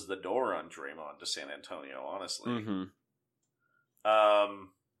closes the door on Draymond to San Antonio, honestly.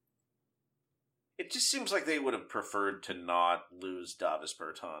 It just seems like they would have preferred to not lose Davis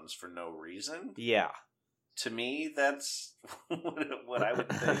Bertans for no reason. Yeah. To me, that's what I would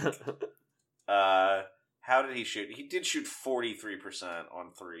think. How did he shoot? He did shoot 43%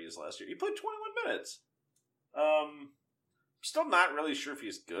 on threes last year. He played 21 minutes. still not really sure if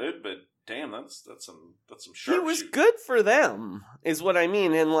he's good, but damn, that's some sharp He was shooting. good for them, is what I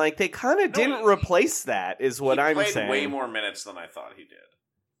mean, and like they kind of didn't replace that, is what I'm saying. He played way more minutes than I thought he did.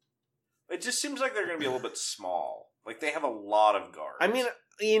 It just seems like they're going to be a little bit small. Like they have a lot of guards. I mean,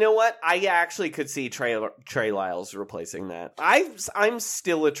 you know what? I actually could see Trey Lyles replacing that. I'm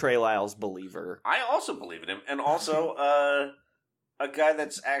still a Trey Lyles believer. I also believe in him, and also a guy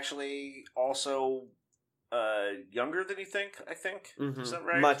that's actually also younger than you think. I think is that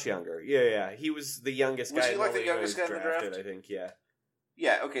right? Much younger. Yeah. He was the youngest guy. Was he like the youngest guy in the drafted, draft? I think. Yeah.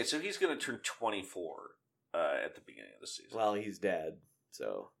 Yeah. Okay, so he's going to turn 24 at the beginning of the season. Well, he's dead.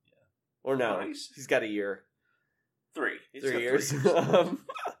 So yeah. Or no, No, he's got a year. 3. He's 3 got years. 3 years.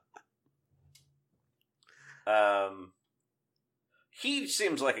 He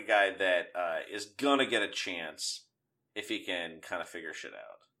seems like a guy that is gonna get a chance if he can kind of figure shit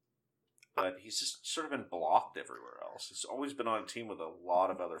out. But he's just sort of been blocked everywhere else. He's always been on a team with a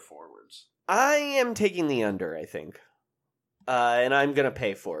lot of other forwards. I am taking the under, I think. And I'm going to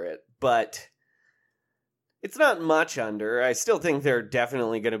pay for it. But it's not much under. I still think they're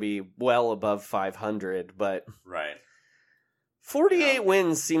definitely going to be well above 500. But Right. 48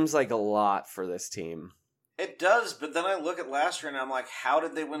 wins seems like a lot for this team. It does, but then I look at last year and I'm like, how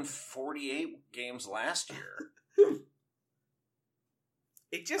did they win 48 games last year?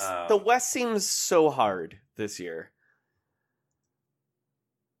 It just, the West seems so hard this year.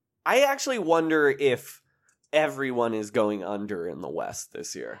 I actually wonder if everyone is going under in the West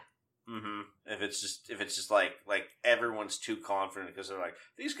this year. Mm-hmm. If it's just like everyone's too confident because they're like,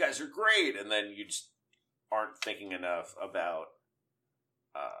 these guys are great, and then you just aren't thinking enough about,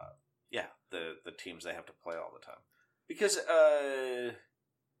 the teams they have to play all the time. Because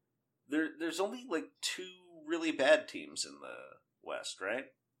there's only like 2 really bad teams in the West, right?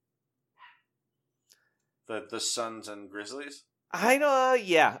 The Suns and Grizzlies?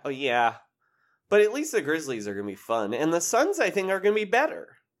 Yeah. But at least the Grizzlies are going to be fun. And the Suns, I think, are going to be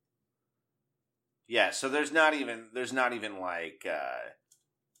better. Yeah, so there's not even like a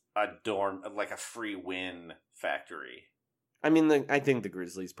free win factory. I mean, I think the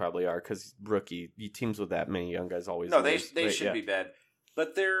Grizzlies probably are, because rookie teams with that many young guys always No, lose. they should be bad.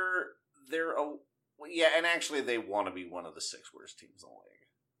 But they're and actually they want to be one of the 6 worst teams in the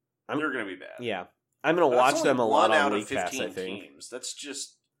league. They're going to be bad. Yeah. I'm going to watch them a lot on League Pass, I think. Teams. That's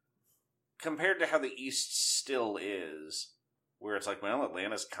just, compared to how the East still is, where it's like, well,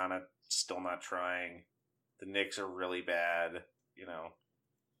 Atlanta's kind of still not trying. The Knicks are really bad, you know.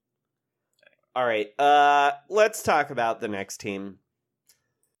 All right, let's talk about the next team.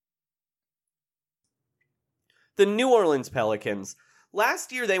 The New Orleans Pelicans.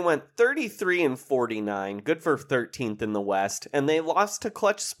 Last year they went 33-49, good for 13th in the West, and they lost to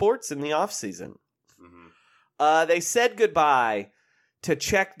Clutch Sports in the offseason. Mm-hmm. They said goodbye to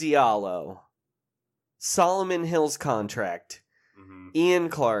Cheikh Diallo, Solomon Hill's contract, Ian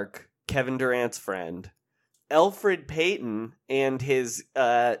Clark, Kevin Durant's friend, Elfrid Payton, and his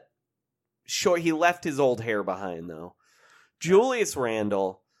he left his old hair behind, though. Julius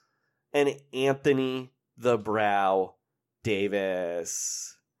Randle and Anthony the Brow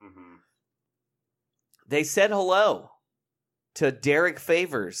Davis. Mm-hmm. They said hello to Derek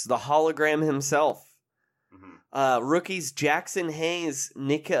Favors, the hologram himself. Mm-hmm. Rookies Jackson Hayes,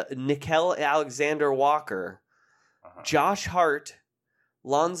 Nickel Alexander Walker, Josh Hart,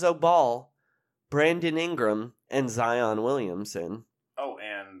 Lonzo Ball, Brandon Ingram, and Zion Williamson. Oh,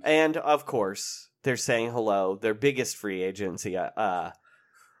 and of course, they're saying hello. Their biggest free agency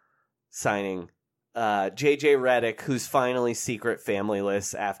signing, JJ Redick, who's finally secret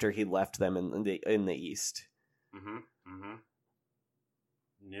familyless after he left them in the East. Mm-hmm. Mm-hmm.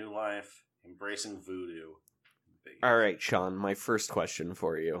 New life, embracing voodoo. All right, Sean. My first question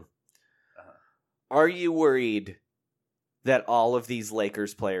for you: Are you worried that all of these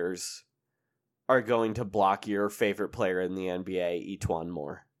Lakers players are going to block your favorite player in the NBA, Etuan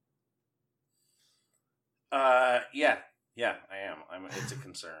Moore? Yeah, I am. It's a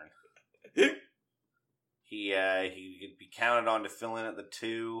concern. He could be counted on to fill in at the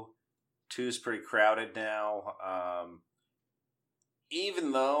 2. 2's pretty crowded now.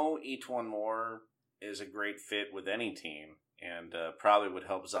 Even though Etuan Moore is a great fit with any team and probably would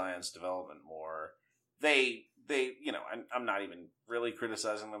help Zion's development more, they I'm not even really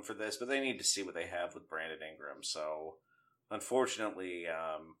criticizing them for this, but they need to see what they have with Brandon Ingram. So, unfortunately,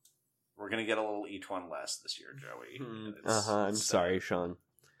 we're going to get a little Etuan less this year, Joey. I'm sorry, Sean.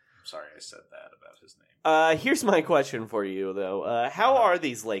 I'm sorry I said that about his name. Here's my question for you, though. How are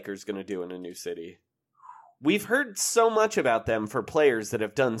these Lakers going to do in a new city? We've heard so much about them for players that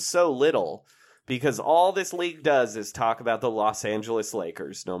have done so little, Because all this league does is talk about the Los Angeles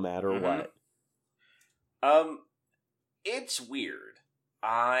Lakers, no matter what. It's weird.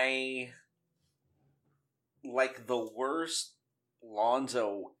 I like the worse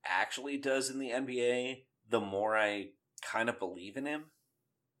Lonzo actually does in the NBA, the more I kind of believe in him.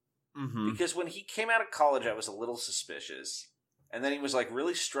 Because when he came out of college, I was a little suspicious. And then he was like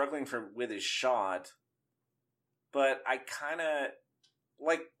really struggling with his shot. But I kind of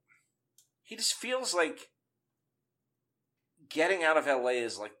like, he just feels like getting out of LA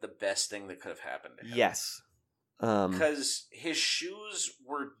is like the best thing that could have happened to him. Yes. Because his shoes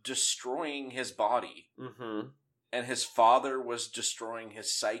were destroying his body. Mm-hmm. And his father was destroying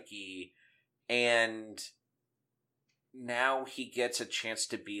his psyche. And now he gets a chance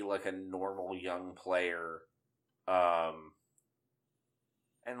to be like a normal young player. And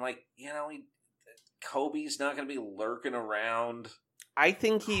like, you know, Kobe's not going to be lurking around. I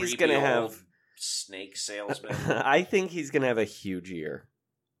think he's going to have snake salesman. I think he's going to have a huge year.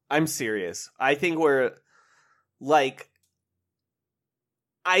 I'm serious. I think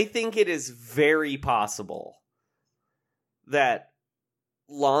I think it is very possible that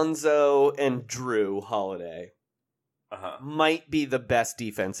Lonzo and Drew Holiday might be the best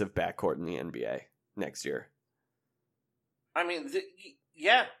defensive backcourt in the NBA next year. I mean,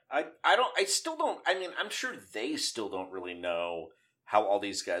 I still don't, I mean, I'm sure they still don't really know how all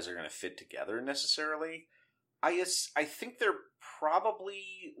these guys are going to fit together necessarily. I think they're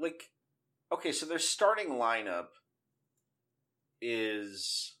probably, like, okay, so their starting lineup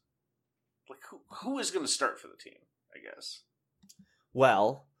is, like, who is going to start for the team, I guess?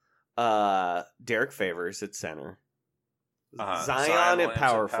 Well, Derek Favors at center. Zion at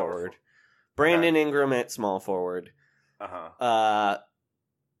power forward. Brandon Ingram at small forward.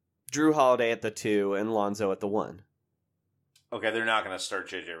 Drew Holiday at the 2 and Lonzo at the 1. Okay, they're not going to start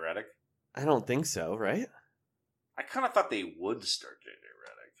JJ Redick. I don't think so, right? I kind of thought they would start JJ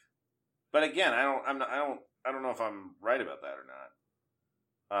Redick, but again, I don't know if I'm right about that or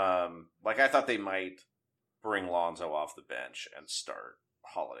not. Like I thought they might bring Lonzo off the bench and start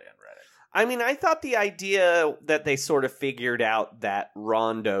Holiday and Redick. I mean, I thought the idea that they sort of figured out that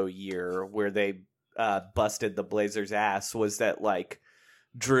Rondo year where they busted the Blazers' ass was that, like,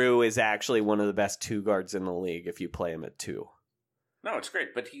 Drew is actually one of the best 2 guards in the league if you play him at 2. No, it's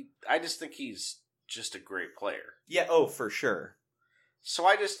great, but I just think he's just a great player. Yeah, oh, for sure. So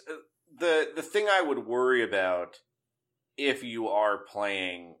I just, the thing I would worry about if you are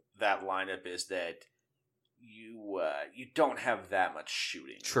playing that lineup is that you don't have that much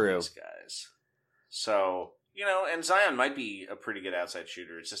shooting. True. With these guys. So, you know, and Zion might be a pretty good outside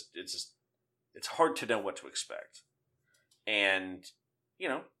shooter. It's hard to know what to expect. And, you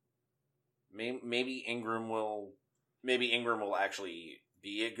know, maybe Ingram will actually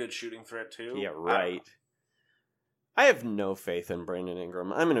be a good shooting threat too. Yeah, right. I have no faith in Brandon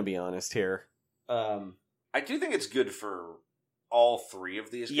Ingram. I'm going to be honest here. I do think it's good for all 3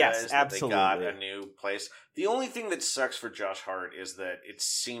 of these guys. Yes, absolutely. That they got a new place. The only thing that sucks for Josh Hart is that it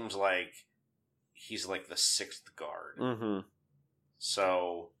seems like he's like the 6th guard. Mm-hmm.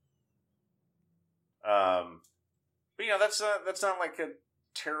 So, but you know, that's not like a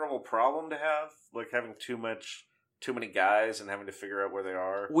terrible problem to have, like having too many guys and having to figure out where they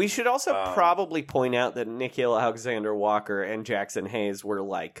are. We should also probably point out that Nickeil Alexander-Walker and Jackson Hayes were,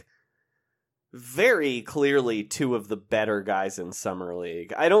 like, very clearly 2 of the better guys in Summer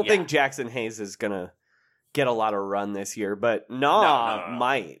League. I don't think Jackson Hayes is going to get a lot of run this year, but No.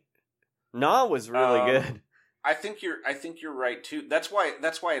 might. Nah was really good. I think you're right too. That's why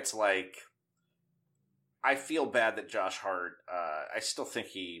it's like, I feel bad that Josh Hart, I still think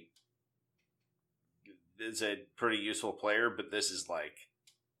he is a pretty useful player, but this is like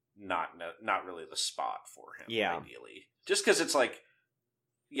not really the spot for him. Yeah. Ideally, just because it's like,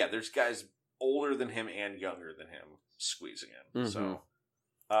 yeah, there's guys older than him and younger than him squeezing him. Mm-hmm. So,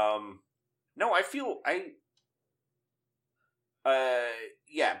 no, I feel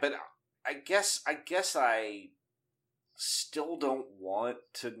yeah, but I guess I still don't want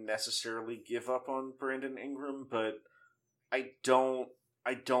to necessarily give up on Brandon Ingram, but I don't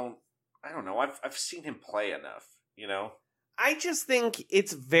know. I've seen him play enough, you know? I just think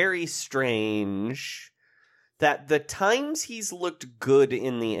it's very strange that the times he's looked good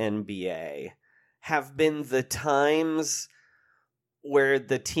in the NBA have been the times where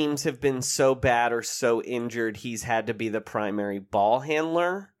the teams have been so bad or so injured he's had to be the primary ball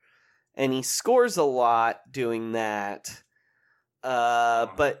handler. And he scores a lot doing that.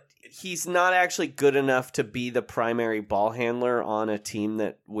 But he's not actually good enough to be the primary ball handler on a team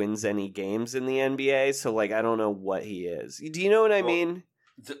that wins any games in the NBA. So, like, I don't know what he is. Do you know what I mean?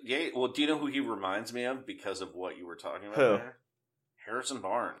 Yeah, well, do you know who he reminds me of because of what you were talking about Who? there? Harrison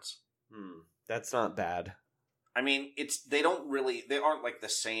Barnes. That's not bad. I mean, they aren't like the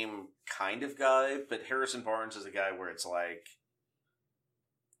same kind of guy, but Harrison Barnes is a guy where it's like,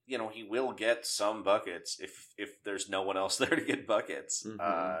 you know, he will get some buckets if there's no one else there to get buckets.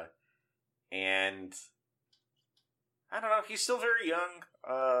 Mhm. And I don't know, he's still very young,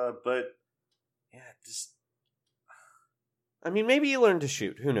 but yeah, just... I mean, maybe he learned to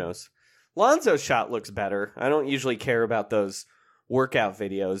shoot. Who knows? Lonzo's shot looks better. I don't usually care about those workout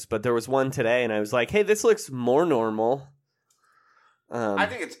videos, but there was one today, and I was like, "Hey, this looks more normal." I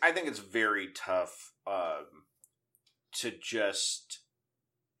think it's very tough to just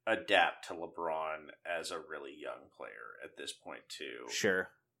adapt to LeBron as a really young player at this point too.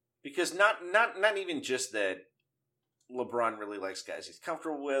 Sure, because not even just that LeBron really likes guys he's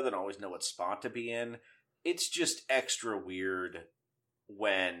comfortable with and always know what spot to be in. It's just extra weird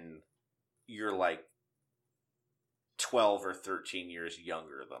when you're like 12 or 13 years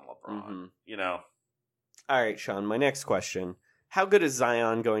younger than LeBron, you know? All right, Sean, my next question. How good is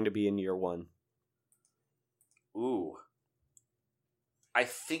Zion going to be in year one? Ooh. I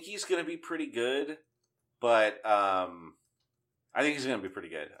think he's going to be pretty good, but I think he's going to be pretty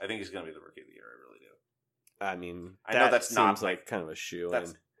good. I think he's going to be the rookie of the year, I really do. I mean, I know that seems not like kind of a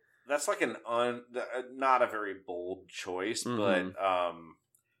shoe-in. That's like not a very bold choice, but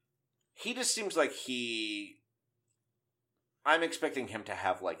he just seems like I'm expecting him to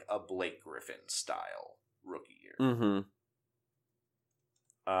have like a Blake Griffin style rookie year.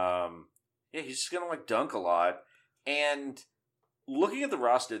 Yeah, he's just gonna like dunk a lot. And looking at the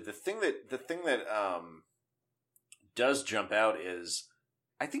roster, the thing that does jump out is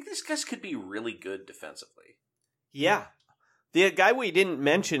I think these guys could be really good defensively. Yeah. The guy we didn't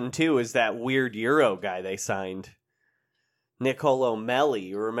mention, too, is that weird Euro guy they signed. Nicolo Melli,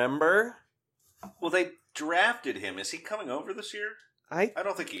 you remember? Well, they drafted him. Is he coming over this year? I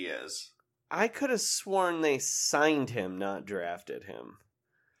don't think he is. I could have sworn they signed him, not drafted him.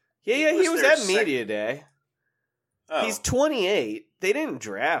 Yeah, he was their at Media Day. Oh. He's 28. They didn't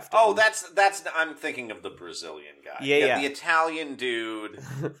draft him. Oh, that's I'm thinking of the Brazilian guy. Yeah. The Italian dude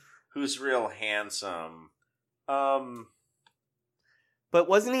who's real handsome. But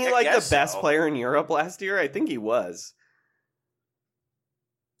wasn't he like the best player in Europe last year? I think he was.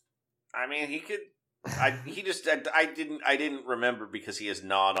 I mean, he could. I didn't remember because he is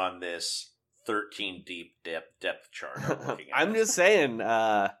not on this 13 deep depth chart I'm looking at. I'm just saying.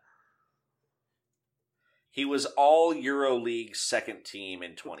 He was all EuroLeague second team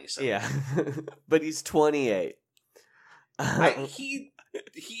in 2017. Yeah, but he's 28. He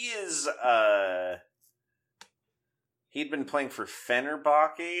is. He'd been playing for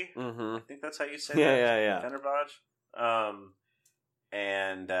Fenerbahce. I think that's how you say that. Yeah. Fenerbahce.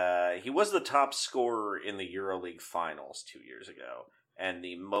 And he was the top scorer in the EuroLeague finals 2 years ago. And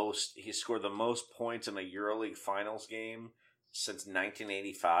he scored the most points in a EuroLeague finals game since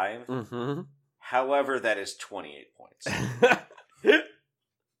 1985. However, that is 28 points.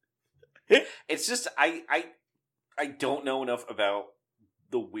 It's just, I don't know enough about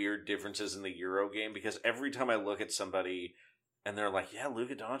the weird differences in the Euro game because every time I look at somebody and they're like, yeah,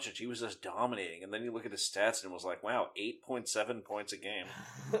 Luka Doncic, he was just dominating. And then you look at his stats and it was like, wow, 8.7 points a game.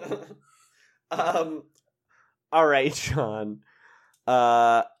 All right, Sean.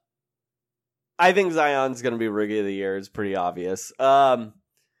 I think Zion's going to be Rookie of the Year. It's pretty obvious.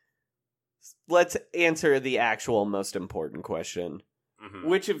 Let's answer the actual most important question.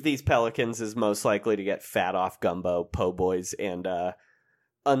 Which of these Pelicans is most likely to get fat off gumbo, po' boys, and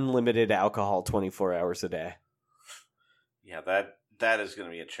unlimited alcohol 24 hours a day? Yeah, that is going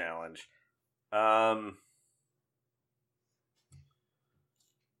to be a challenge.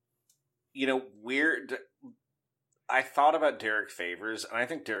 Weird. I thought about Derek Favors, and I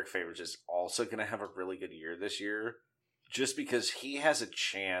think Derek Favors is also going to have a really good year this year, just because he has a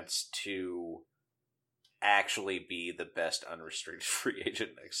chance to actually be the best unrestricted free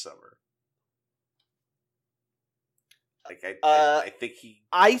agent next summer. Like I think he.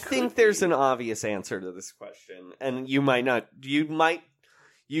 I think there's an obvious answer to this question, and you might not. You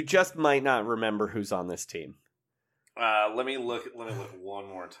just might not remember who's on this team. Let me look one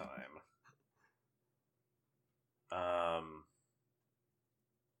more time.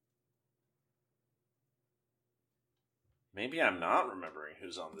 Maybe I'm not remembering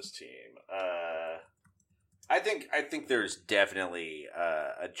who's on this team. I think there's definitely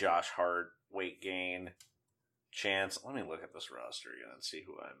a Josh Hart weight gain chance. Let me look at this roster again and see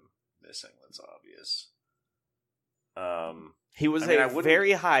who I'm missing. That's obvious. He was a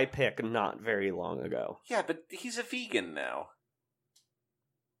very high pick not very long ago. Yeah, but he's a vegan now.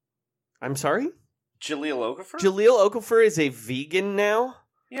 I'm sorry? Jahlil Okafor? Jahlil Okafor is a vegan now?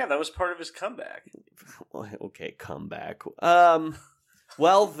 Yeah, that was part of his comeback. Okay, comeback.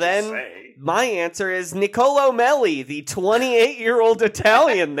 Well, then, my answer is Niccolò Melli, the 28-year-old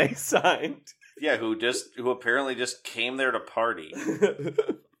Italian they signed. Yeah, who apparently just came there to party.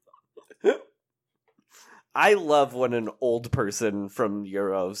 I love when an old person from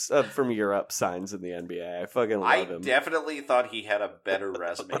Europe signs in the NBA. I fucking love him. I definitely thought he had a better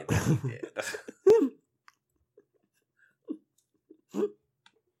resume than he did.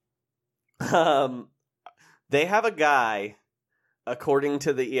 They have a guy, according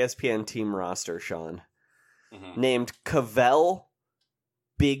to the ESPN team roster, Sean, named Cavell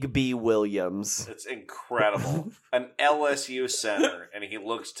Big B Williams. It's incredible. An LSU center, and he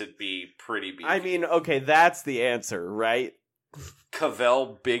looks to be pretty beefy. I mean, okay, that's the answer, right?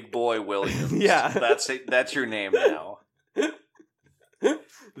 Cavell Big Boy Williams. Yeah. That's your name now.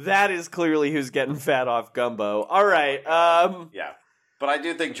 That is clearly who's getting fat off gumbo. All right. Yeah. But I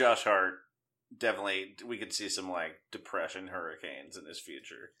do think Josh Hart, definitely, we could see some, depression hurricanes in his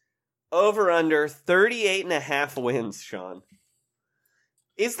future. Over under 38.5 wins, Sean.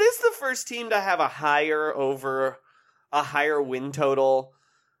 Is this the first team to have a higher win total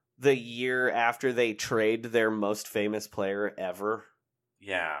the year after they trade their most famous player ever?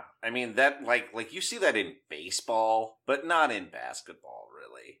 Yeah. I mean, that, like you see that in baseball, but not in basketball,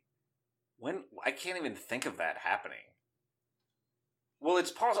 really. I can't even think of that happening. Well,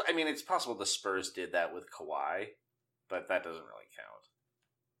 it's possible. I mean, it's possible the Spurs did that with Kawhi, but that doesn't really count.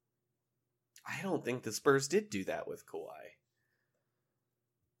 I don't think the Spurs did do that with Kawhi.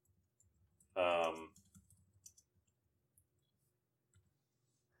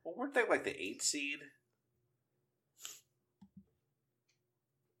 Well, weren't they the 8th seed?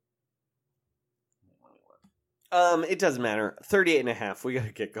 It doesn't matter. 38.5. We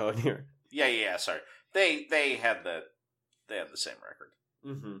gotta get going here. Yeah. Sorry, they had the same record.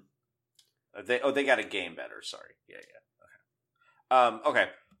 Mm-hmm. They got a game better. Sorry. Yeah. Okay. Okay.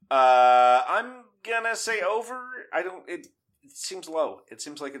 I'm gonna say over. It seems low. It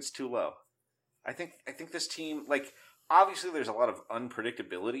seems like it's too low. I think this team, obviously there's a lot of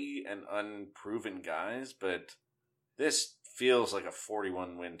unpredictability and unproven guys, but this feels like a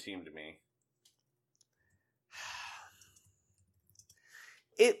 41-win team to me.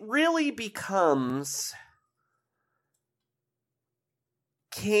 It really becomes...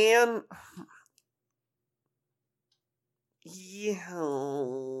 Yeah,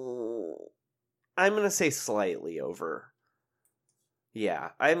 I'm going to say slightly over. Yeah,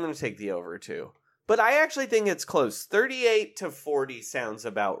 I'm going to take the over too. But I actually think it's close. 38-40 sounds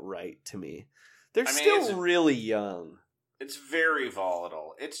about right to me. They're still really young. It's very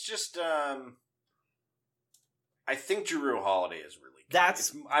volatile. It's just, I think Jrue Holiday is really good. That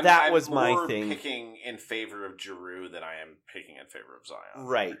was my thing. I'm more picking in favor of Jrue than I am picking in favor of Zion.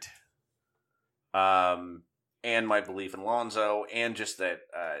 Right. And my belief in Lonzo, and just that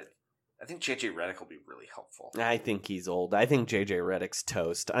I think JJ Redick will be really helpful. I think he's old. I think JJ Redick's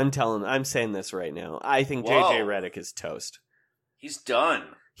toast. I'm saying this right now. I think JJ Redick is toast. He's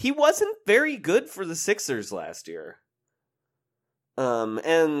done. He wasn't very good for the Sixers last year.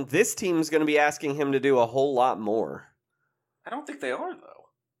 And this team's going to be asking him to do a whole lot more. I don't think they are, though.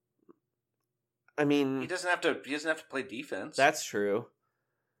 I mean, he doesn't have to play defense. That's true.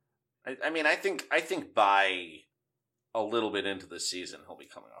 I mean, I think by a little bit into the season, he'll be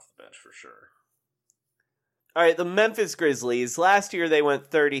coming off the bench for sure. All right, the Memphis Grizzlies. Last year they went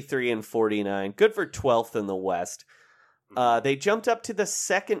 33-49. Good for 12th in the West. They jumped up to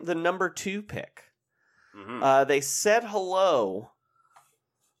the number 2 pick. Mm-hmm. They said hello.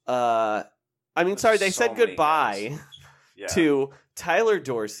 They said goodbye to Tyler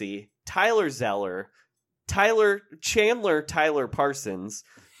Dorsey, Tyler Zeller, Tyler Parsons,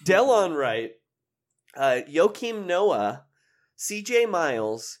 Delon Wright, Joakim Noah, CJ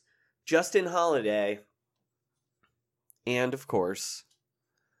Miles, Justin Holiday, and, of course,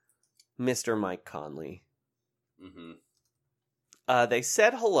 Mr. Mike Conley. Mm-hmm. They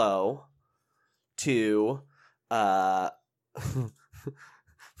said hello to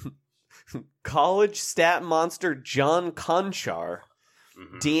college stat monster John Conchar,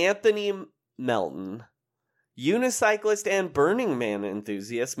 D'Anthony Melton, unicyclist and Burning Man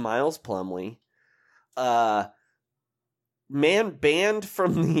enthusiast Miles Plumlee, man banned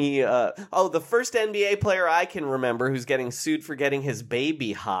from the first NBA player I can remember who's getting sued for getting his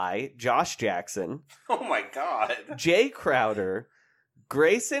baby high, Josh Jackson. Oh my God. Jay Crowder,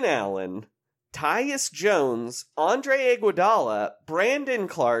 Grayson Allen, Tyus Jones, Andre Iguodala, Brandon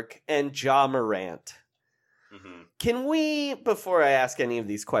Clark, and Ja Morant. Mm-hmm. Can we, before I ask any of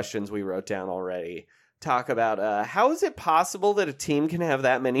these questions we wrote down already, talk about how is it possible that a team can have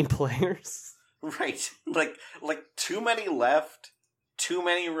that many players? Right. Like too many left, too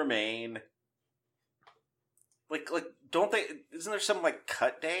many remain. Like don't they, isn't there some like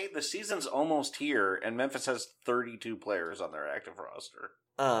cut day? The season's almost here and Memphis has 32 players on their active roster.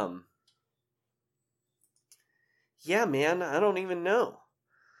 Yeah, man, I don't even know.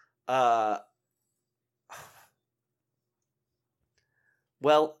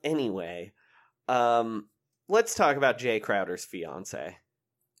 Well, anyway, let's talk about Jay Crowder's fiance.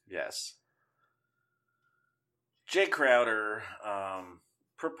 Yes. Jay Crowder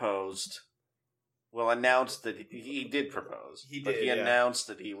proposed. Well, announced that he did propose. He announced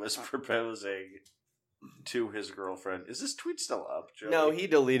that he was proposing to his girlfriend. Is this tweet still up, Joey? No, he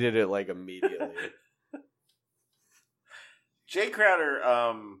deleted it like immediately. Jay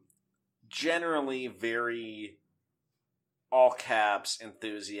Crowder, generally very all caps,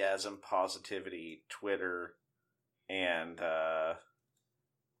 enthusiasm, positivity, Twitter, and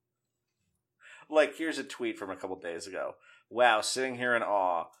here's a tweet from a couple days ago. Wow, sitting here in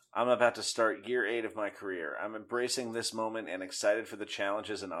awe. I'm about to start year 8 of my career. I'm embracing this moment and excited for the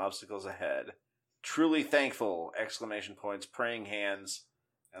challenges and obstacles ahead. Truly thankful! Exclamation points, praying hands,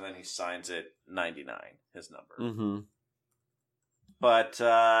 and then he signs it 99, his number. Mm-hmm. But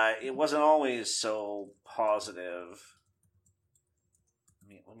it wasn't always so positive.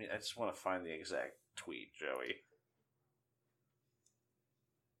 I just want to find the exact tweet, Joey.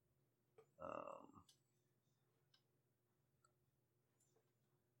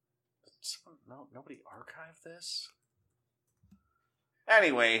 Nobody archived this?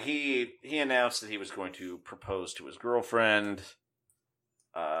 Anyway, he announced that he was going to propose to his girlfriend,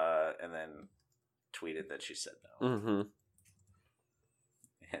 and then tweeted that she said no. Mm-hmm.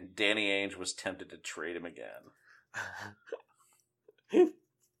 And Danny Ainge was tempted to trade him again.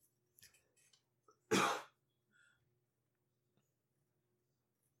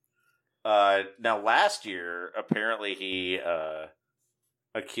 Now, last year, apparently he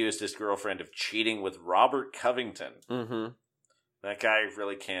accused his girlfriend of cheating with Robert Covington. Mm-hmm. That guy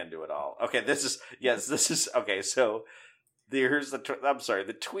really can do it all. Okay, this is okay. So here's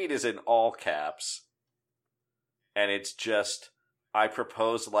the tweet is in all caps, and it's just, I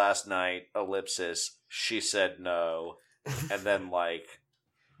proposed last night, ellipsis, she said no, and then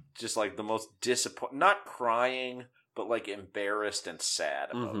just the most disappointed, not crying, but embarrassed and sad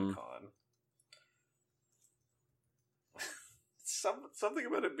emoticon. Something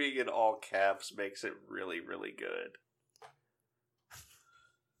about it being in all caps makes it really, really good.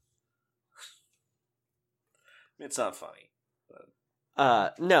 It's not funny.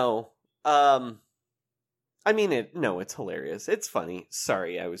 But... No. I mean, it's hilarious. It's funny.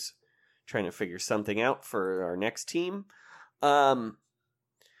 Sorry, I was trying to figure something out for our next team.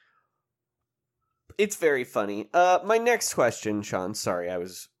 It's very funny. My next question, Sean. Sorry, I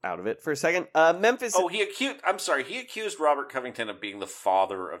was out of it for a second. Memphis. Oh, he accused Robert Covington of being the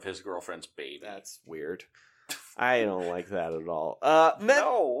father of his girlfriend's baby. That's weird. I don't like that at all.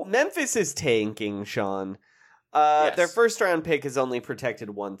 No. Memphis is tanking, Sean. Yes. Their first round pick is only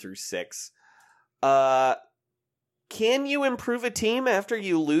protected 1 through 6. Can you improve a team after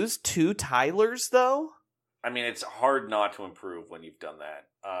you lose 2 Tylers, though? I mean, it's hard not to improve when you've done that.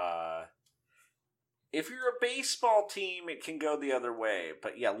 If you're a baseball team, it can go the other way.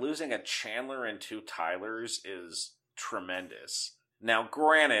 But yeah, losing a Chandler and 2 Tylers is tremendous. Now,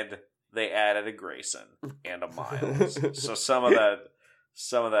 granted, they added a Grayson and a Miles, so some of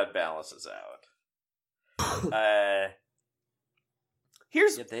that balances out.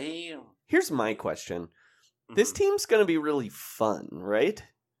 Here's my question. This team's going to be really fun, right?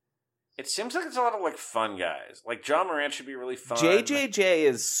 It seems like it's a lot of fun guys. John Morant should be really fun. JJJ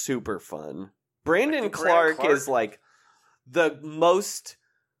is super fun. Brandon Clark is the most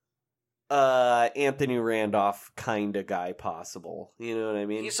Anthony Randolph kind of guy possible. You know what I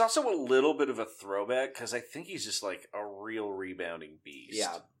mean? He's also a little bit of a throwback because I think he's just a real rebounding beast.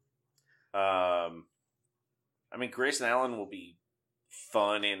 Yeah. I mean, Grayson Allen will be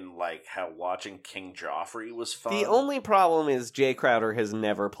fun in how watching King Joffrey was fun. The only problem is Jay Crowder has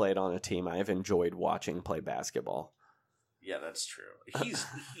never played on a team I've enjoyed watching play basketball. Yeah, that's true.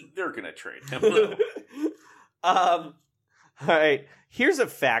 They're gonna trade him. All right. Here's a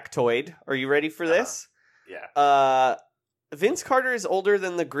factoid. Are you ready for this? Yeah. Vince Carter is older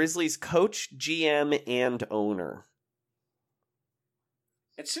than the Grizzlies' coach, GM, and owner.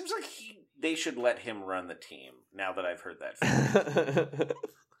 It seems like they should let him run the team. Now that I've heard that.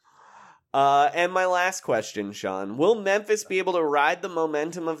 And my last question, Sean: will Memphis be able to ride the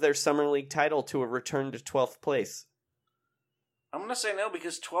momentum of their summer league title to a return to 12th place? I'm going to say no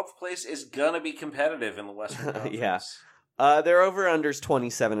because 12th place is going to be competitive in the Western Conference. Yeah. Their over-under's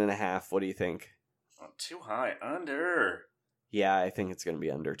 27.5. What do you think? Oh, too high. Under. Yeah, I think it's going to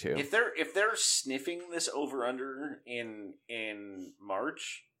be under, too. If they're sniffing this over-under in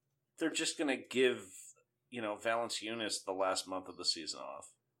March, they're just going to give, Valanciunas the last month of the season off.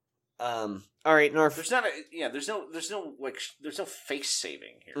 All right, there's no face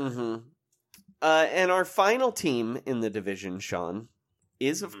saving here. Mm-hmm. And our final team in the division, Sean,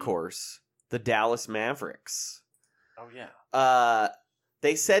 is of course the Dallas Mavericks. Oh yeah.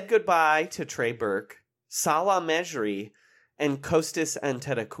 They said goodbye to Trey Burke, Salah Mejri, and Kostas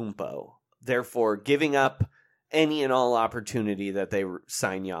Antetokounmpo, therefore giving up any and all opportunity that they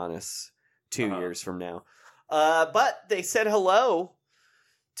sign Giannis 2 years from now. But they said hello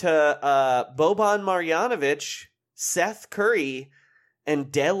to Boban Marjanovic, Seth Curry,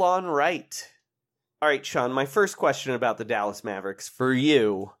 and Delon Wright. All right, Sean, my first question about the Dallas Mavericks for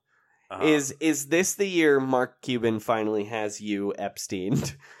you is this the year Mark Cuban finally has you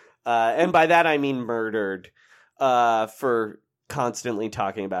Epsteined? And by that I mean murdered for constantly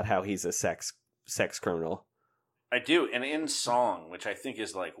talking about how he's a sex criminal. I do, and in song, which I think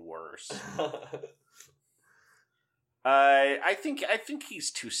is like worse. I think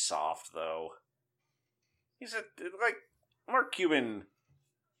he's too soft though. He's like Mark Cuban.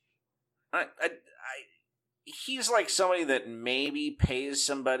 He's like somebody that maybe pays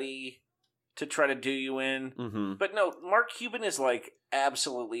somebody to try to do you in. Mm-hmm. But no, Mark Cuban is like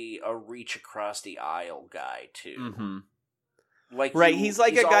absolutely a reach across the aisle guy too. Mm-hmm. Like right, he's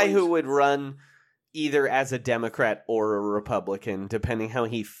like a guy who would run either as a Democrat or a Republican, depending how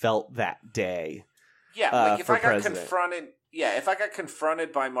he felt that day. Yeah, like if I got president.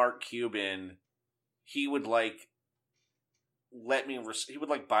 confronted by Mark Cuban, he would like he would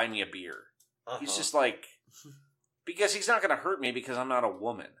like buy me a beer. He's just like, because he's not going to hurt me because I'm not a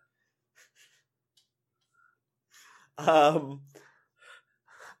woman. All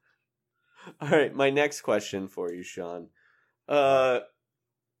right, my next question for you, Sean.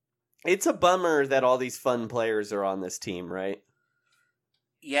 It's a bummer that all these fun players are on this team, right?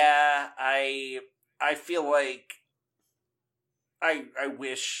 Yeah, I feel like I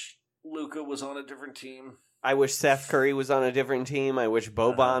wish Luka was on a different team. I wish Seth Curry was on a different team. I wish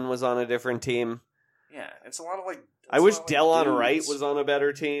Boban was on a different team. Yeah, it's a lot of like. I wish Delon Wright was on a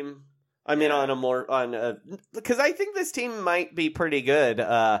better team. I mean, because I think this team might be pretty good.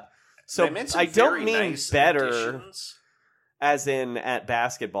 So I don't mean better, additions. As in at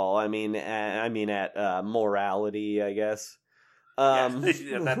basketball. I mean at morality, I guess. Yeah,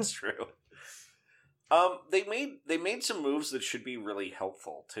 that's true. They made some moves that should be really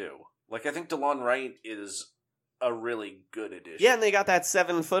helpful too. Like, I think DeLon Wright is a really good addition. Yeah, and they got that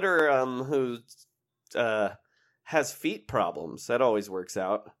 7-footer who has feet problems. That always works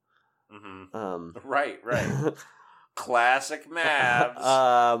out. Mm-hmm. Right. Classic Mavs.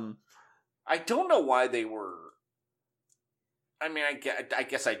 I don't know why they were... I mean, I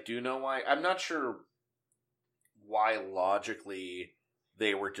guess I do know why. I'm not sure why logically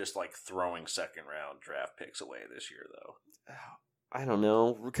they were just, like, throwing second-round draft picks away this year, though. I don't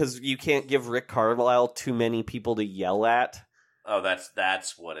know, because you can't give Rick Carlisle too many people to yell at. Oh,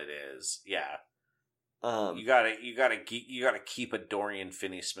 that's what it is. Yeah, you gotta keep a Dorian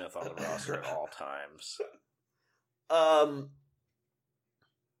Finney-Smith on the roster at all times. All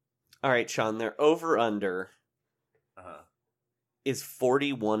right, Sean. Their over/under is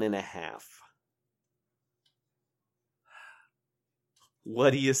 41.5. What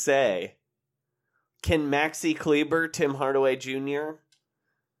do you say? Can Maxi Kleber, Tim Hardaway Jr.,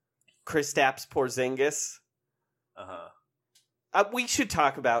 Kristaps Porzingis? We should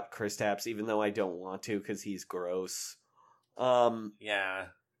talk about Kristaps, even though I don't want to, because he's gross. Yeah.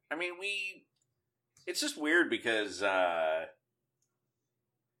 I mean, it's just weird because,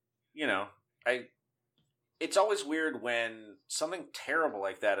 it's always weird when something terrible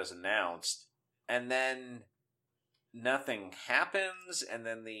like that is announced, and then nothing happens, and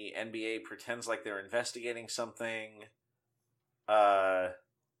then the NBA pretends like they're investigating something. Yeah,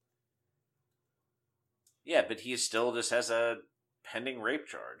 but he still just has a pending rape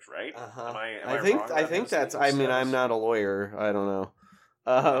charge, right? I think that's. I mean, I'm not a lawyer. I don't know,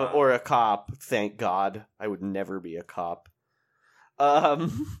 or a cop. Thank God, I would never be a cop.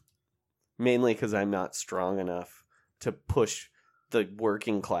 Mainly because I'm not strong enough to push the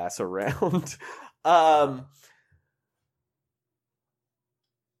working class around.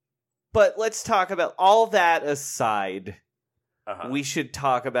 But let's talk about all that aside. We should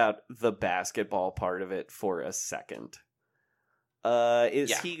talk about the basketball part of it for a second.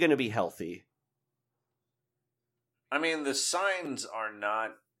 Is he going to be healthy? I mean, the signs are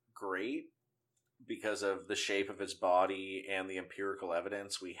not great because of the shape of his body and the empirical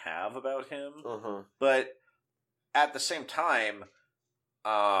evidence we have about him. But at the same time,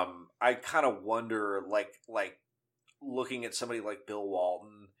 I kind of wonder, like looking at somebody like Bill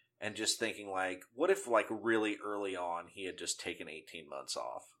Walton and just thinking, like, what if, like, really early on he had just taken 18 months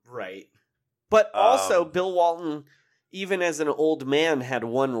off? Right. But also, Bill Walton, even as an old man, had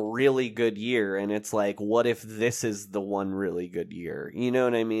one really good year, and it's like, what if this is the one really good year? You know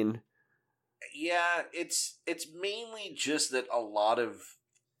what I mean? Yeah, it's mainly just that a lot of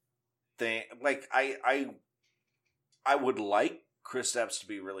things, like, I would like Kristaps to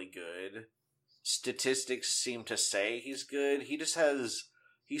be really good. Statistics seem to say he's good. He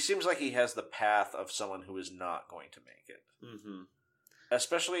seems like he has the path of someone who is not going to make it. Mm-hmm.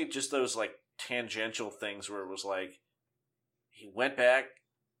 Especially just those, like, tangential things where it was like, he went back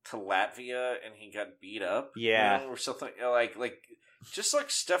to Latvia and he got beat up. Yeah. You know, or something, like, just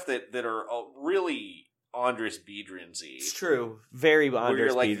like stuff that are really Andres Biedrins-y. It's true. Very Andres Biedrins-y. Where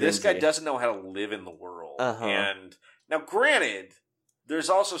you're like, this guy doesn't know how to live in the world. And now, granted, there's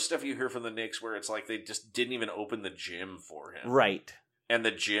also stuff you hear from the Knicks where it's like they just didn't even open the gym for him. Right. And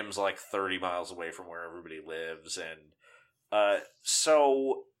the gym's like 30 miles away from where everybody lives. And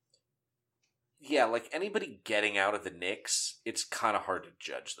so, yeah, like anybody getting out of the Knicks, it's kind of hard to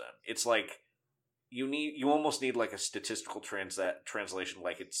judge them. It's like you almost need like a statistical translation,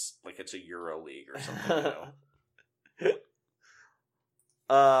 like it's a Euro League or something. You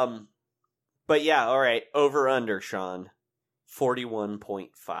know? But yeah, all right. Over under, Sean. 41.5.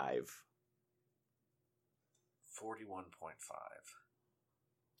 41.5.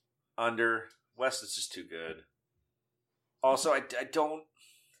 Under. West is just too good. Also, I don't...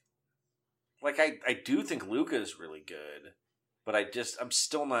 Like, I do think Luka is really good, but I'm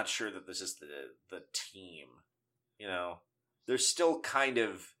still not sure that this is the team. You know? They're still kind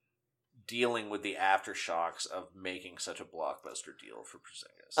of dealing with the aftershocks of making such a blockbuster deal for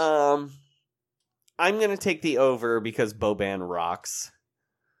Porzingis. I'm going to take the over because Boban rocks.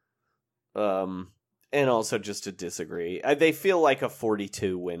 And also just to disagree. They feel like a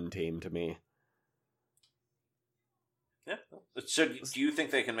 42-win team to me. Yeah. So do you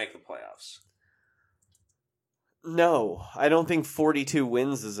think they can make the playoffs? No. I don't think 42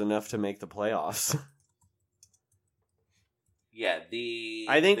 wins is enough to make the playoffs. Yeah,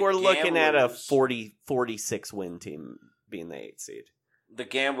 I think we're looking at a 46-win team being the 8th seed. The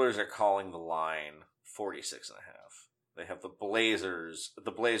Gamblers are calling the line 46.5. They have the Blazers.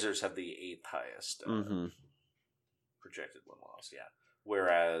 The Blazers have the 8th highest projected win-loss, yeah.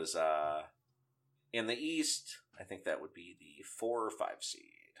 Whereas in the East, I think that would be the 4 or 5 seed.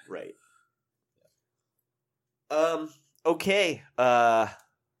 Right. Okay.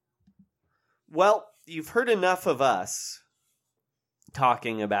 Well, you've heard enough of us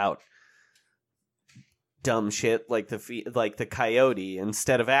talking about dumb shit like the Coyote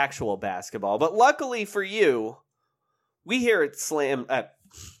instead of actual basketball. But luckily for you, we here at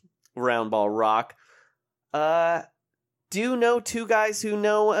Roundball Rock do know two guys who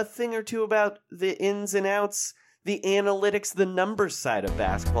know a thing or two about the ins and outs, the analytics, the numbers side of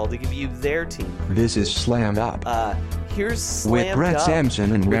basketball to give you their team. This is Slammed Up. Here's Slammed with Brett Up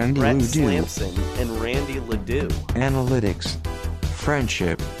Sampson and Randy Brett Ledoux. Sampson and Randy Ledoux. Analytics,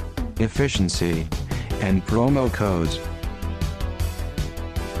 friendship, efficiency, and promo codes.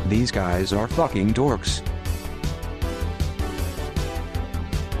 These guys are fucking dorks.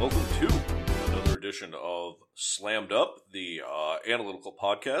 Welcome to another edition of Slammed Up, the analytical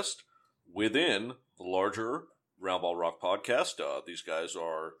podcast within the larger Roundball Rock podcast. These guys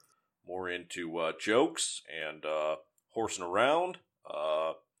are more into jokes and horsing around,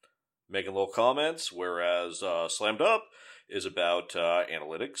 making little comments, whereas Slammed Up is about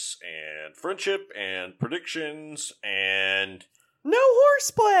analytics and friendship and predictions and... No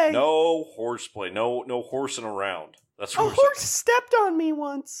horseplay! No horseplay. No horsing around. That's what a horse stepped on me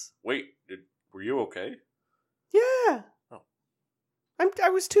once. Wait, were you okay? Yeah. Oh. I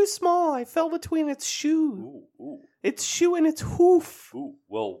was too small. I fell between its shoe. Ooh. Its shoe and its hoof. Ooh.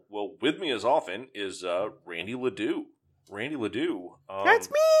 Well, with me as often is Randy Ledoux. Randy Ledoux. That's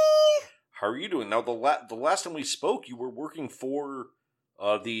me! How are you doing? Now, the last time we spoke, you were working for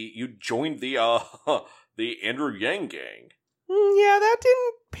you joined the Andrew Yang gang. Yeah, that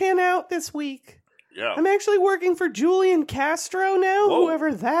didn't pan out this week. Yeah. I'm actually working for Julian Castro now, Whoa.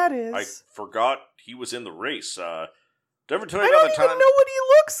 whoever that is. I forgot he was in the race. Did I ever tell you I about don't the time? even know what he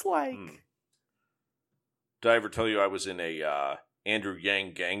looks like. Did I ever tell you I was in a Andrew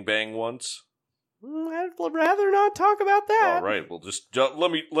Yang gangbang once? I'd rather not talk about that. All right. Well,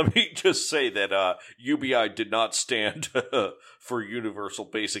 let me just say that UBI did not stand for universal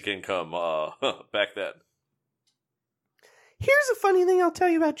basic income back then. Here's a funny thing I'll tell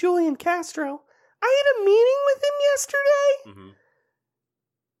you about Julian Castro. I had a meeting with him yesterday, Mm-hmm.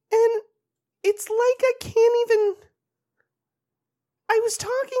 and it's like I can't even... I was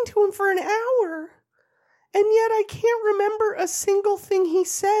talking to him for an hour, and yet I can't remember a single thing he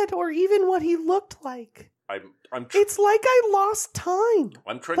said or even what he looked like. It's like I lost time.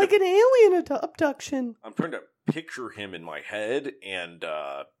 I'm trying like an alien abduction. I'm trying to picture him in my head, and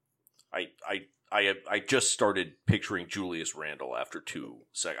I just started picturing Julius Randle after 2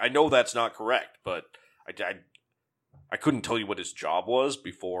 seconds. I know that's not correct, but I couldn't tell you what his job was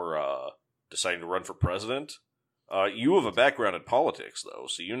before deciding to run for president. You have a background in politics, though,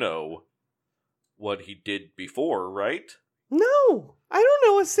 so you know what he did before, right? No, I don't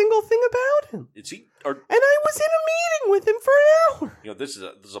know a single thing about him. Is he? And I was in a meeting with him for an hour. You know, this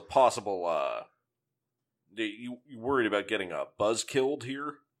is a possible. You worried about getting a buzz killed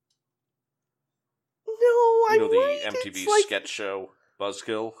here? No, I'm the MTV sketch show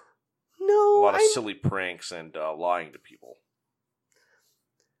Buzzkill. No, a lot of silly pranks and lying to people.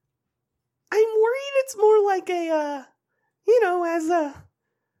 I'm worried it's more like a, as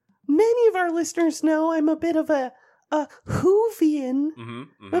many of our listeners know, I'm a bit of a Whovian,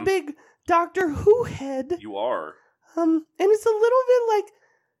 a big Doctor Who head. You are. And it's a little bit like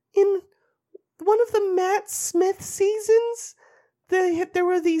in one of the Matt Smith seasons, there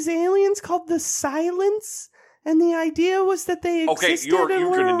were these aliens called the Silence, and the idea was that they existed you're and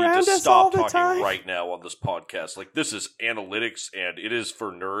were going to need around to us all stop the talking time. right now on this podcast. Like, this is analytics, and it is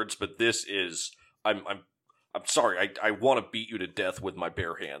for nerds, but this is... I'm sorry. I want to beat you to death with my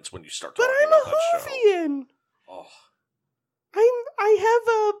bare hands when you start talking about that show. But I'm a Whovian. Oh. I have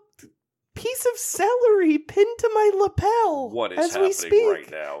a piece of celery pinned to my lapel. What is as happening we speak.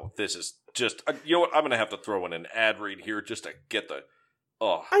 right now? This is just... you know what? I'm going to have to throw in an ad read here just to get the...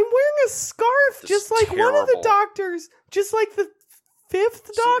 Oh, I'm wearing a scarf, just like one of the terrible. doctors, just like the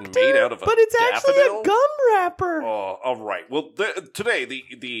fifth doctor, made out of a but it's actually daffodil? a gum wrapper. Oh, all right. Well, today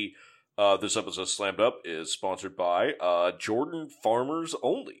this episode of Slammed Up is sponsored by Jordan Farmers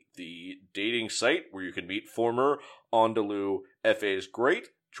Only, the dating site where you can meet former Andalou FA's great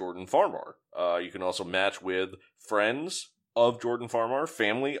Jordan Farmar. You can also match with friends of Jordan Farmar,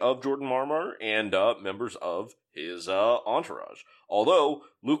 family of Jordan Farmar, and members of his entourage. Although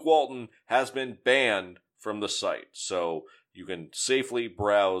Luke Walton has been banned from the site, so you can safely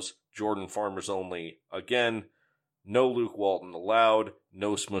browse Jordan Farmers Only. Again, no Luke Walton allowed,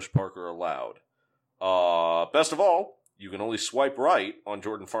 no Smush Parker allowed. Best of all, you can only swipe right on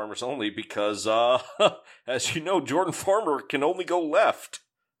Jordan Farmers Only because, as you know, Jordan Farmer can only go left.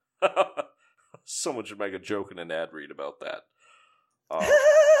 Someone should make a joke and an ad read about that.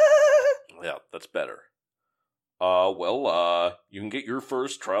 Yeah, that's better. You can get your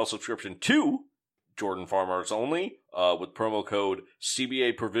first trial subscription to Jordan Farmers Only with promo code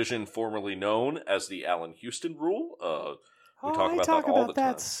CBA Provision, formerly known as the Allen Houston Rule. We talk about that all the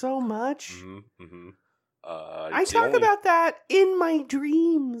time. So much. Mm-hmm. I talk about that in my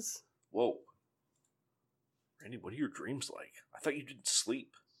dreams. Whoa. Randy, what are your dreams like? I thought you didn't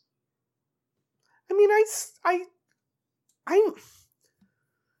sleep. I mean,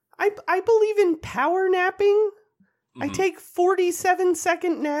 I believe in power napping. I take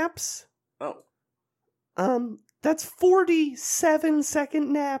 47-second naps. Oh. That's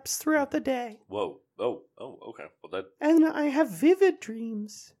 47-second naps throughout the day. Whoa. Oh, okay. Well, And I have vivid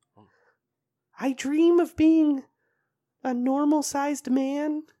dreams. I dream of being a normal-sized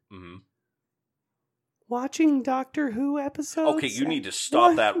man. Mm-hmm. Watching Doctor Who episodes. Okay, you need to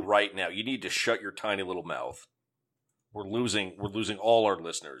stop that right now. You need to shut your tiny little mouth. We're losing all our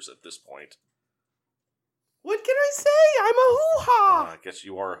listeners at this point. What can I say? I'm a hoo-ha! I guess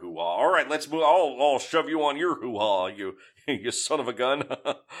you are a hoo-ha. All right, let's move. I'll shove you on your hoo-ha, you son of a gun.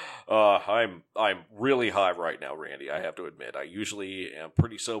 I'm really high right now, Randy, I have to admit. I usually am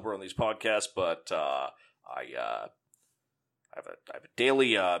pretty sober on these podcasts, but I have a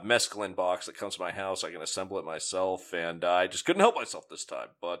daily mescaline box that comes to my house. I can assemble it myself, and I just couldn't help myself this time.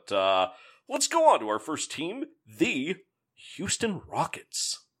 But let's go on to our first team, the Houston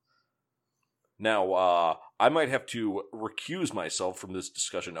Rockets. Now, I might have to recuse myself from this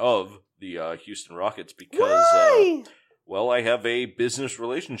discussion of the Houston Rockets because, Why? I have a business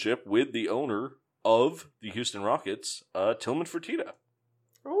relationship with the owner of the Houston Rockets, Tillman Fertitta.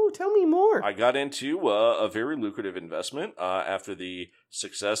 Oh, tell me more. I got into a very lucrative investment after the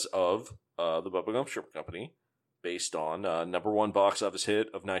success of the Bubba Gump Shrimp Company. based on number one box office hit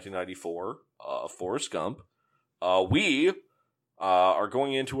of 1994, Forrest Gump. We are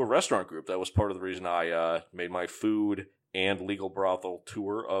going into a restaurant group. That was part of the reason I made my food and legal brothel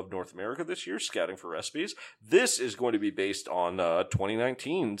tour of North America this year, scouting for recipes. This is going to be based on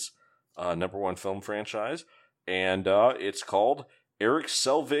 2019's number one film franchise, and it's called Eric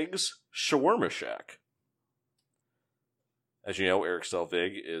Selvig's Shawarma Shack. As you know, Eric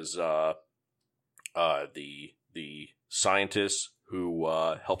Selvig is the scientist who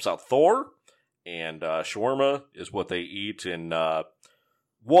helps out Thor, and shawarma is what they eat in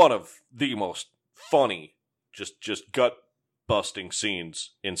one of the most funny, just gut-busting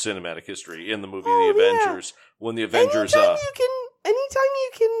scenes in cinematic history in the movie The Avengers. When the Avengers... Anytime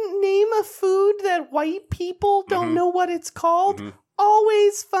you can name a food that white people don't know what it's called,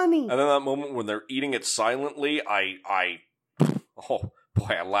 always funny. And then that moment when they're eating it silently, oh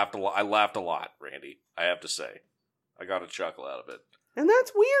boy, I laughed a lot. I laughed a lot, Randy. I have to say, I got a chuckle out of it. And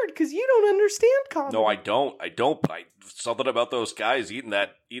that's weird because you don't understand comedy. No, I don't. But something about those guys eating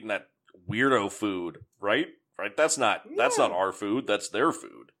that weirdo food, right? Right. That's not our food. That's their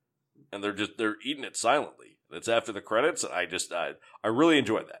food, and they're eating it silently. It's after the credits. I really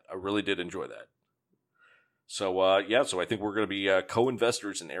enjoyed that. I really did enjoy that. So, so I think we're going to be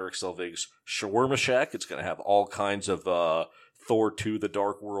co-investors in Eric Selvig's Shawarma Shack. It's going to have all kinds of Thor 2 The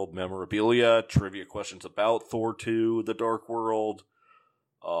Dark World memorabilia, trivia questions about Thor 2 The Dark World.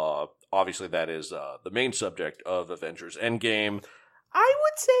 Obviously, that is the main subject of Avengers Endgame. I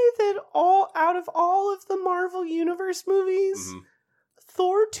would say that out of all of the Marvel Universe movies,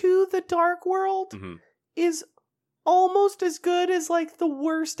 Thor 2 The Dark World is almost as good as like the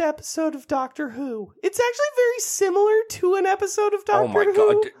worst episode of Doctor Who. It's actually very similar to an episode of Doctor Who.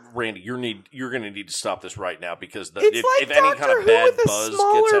 Oh my God, Randy, you're going to need to stop this right now because if any kind of bad buzz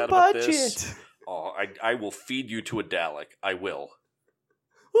gets out of this, I will feed you to a Dalek. I will.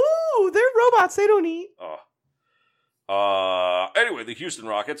 Ooh, they're robots. They don't eat. Anyway, the Houston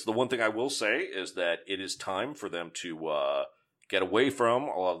Rockets. The one thing I will say is that it is time for them to get away from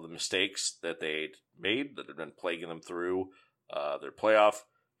a lot of the mistakes that they'd made that have been plaguing them through their playoff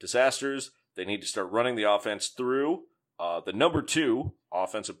disasters. They need to start running the offense through the number 2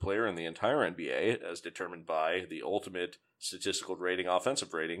 offensive player in the entire NBA, as determined by the ultimate statistical rating,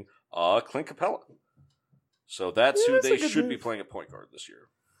 offensive rating, Clint Capella. So that's who they should be playing at point guard this year.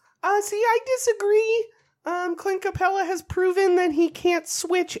 See, I disagree. Clint Capella has proven that he can't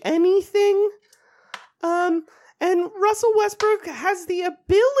switch anything. And Russell Westbrook has the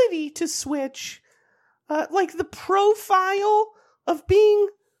ability to switch, like the profile of being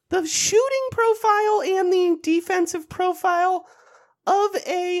the shooting profile and the defensive profile of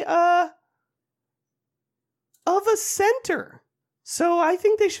a center. So I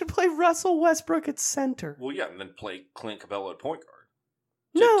think they should play Russell Westbrook at center. Well, yeah, and then play Clint Capella at point guard.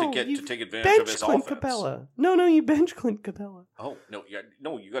 To take advantage of his Clint offense. Capella. No, you bench Clint Capella. Oh no,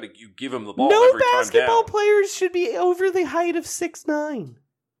 you give him the ball. No every time basketball down. players should be over the height of 6'9".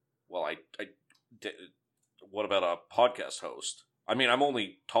 Well, what about a podcast host? I mean, I'm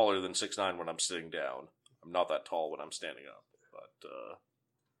only taller than 6'9" when I'm sitting down. I'm not that tall when I'm standing up.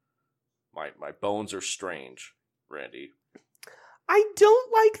 But my bones are strange, Randy. I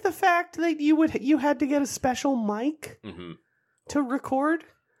don't like the fact that you had to get a special mic to record.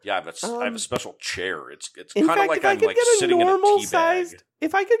 Yeah, I have a special chair. It's kind of like I'm like sitting in a tea bag.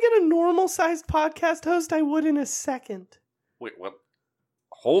 If I could get a normal-sized podcast host, I would in a second. Wait, what?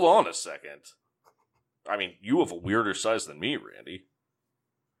 Hold on a second. I mean, you have a weirder size than me, Randy.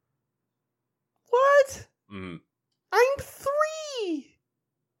 What? Mm. I'm 3.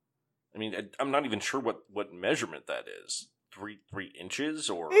 I mean, I'm not even sure what measurement that is. 3 inches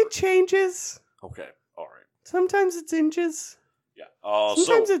or... It changes. Okay, all right. Sometimes it's inches. Yeah.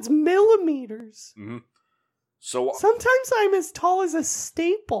 Sometimes it's millimeters. Mm-hmm. So sometimes I'm as tall as a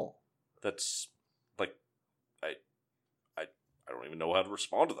staple. That's like I don't even know how to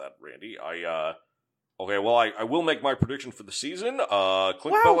respond to that, Randy. Okay, well I will make my prediction for the season. Clint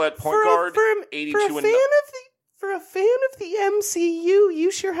Capella at point guard, 82 For a fan of the MCU,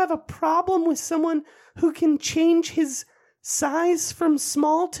 you sure have a problem with someone who can change his size from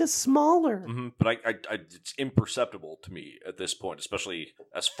small to smaller. Mm-hmm. But it's imperceptible to me at this point, especially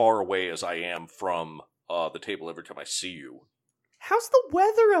as far away as I am from the table every time I see you. How's the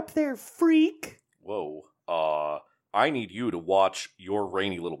weather up there, freak? Whoa. I need you to watch your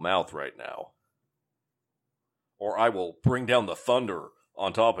rainy little mouth right now. Or I will bring down the thunder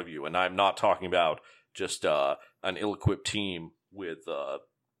on top of you, and I'm not talking about just an ill-equipped team with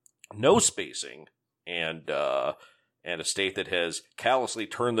no spacing and and a state that has callously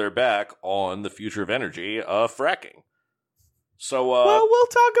turned their back on the future of energy, fracking. So, well, we'll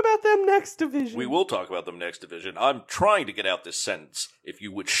talk about them next division. We will talk about them next division. I'm trying to get out this sentence. If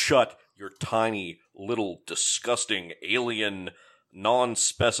you would shut your tiny, little, disgusting, alien,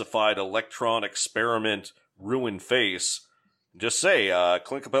 non-specified electron experiment ruined face, just say,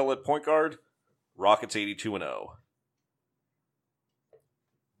 Clint Capella at point guard, Rockets 82-0.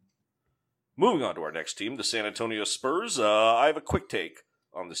 Moving on to our next team, the San Antonio Spurs. I have a quick take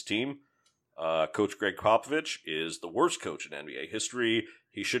on this team. Coach Greg Popovich is the worst coach in NBA history.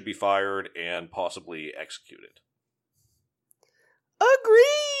 He should be fired and possibly executed.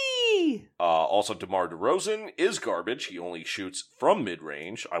 Agree! Also, DeMar DeRozan is garbage. He only shoots from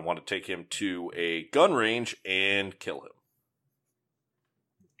mid-range. I want to take him to a gun range and kill him.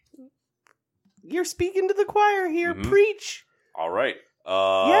 You're speaking to the choir here. Mm-hmm. Preach. All right.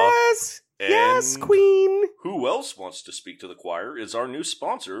 Yes! Yes, Queen! Who else wants to speak to the choir is our new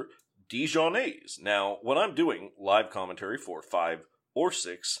sponsor, Dijonnaise. Now, when I'm doing live commentary for 5 or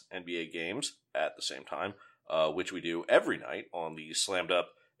 6 NBA games at the same time, which we do every night on the Slammed Up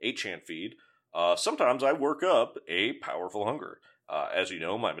 8chan feed, sometimes I work up a powerful hunger. As you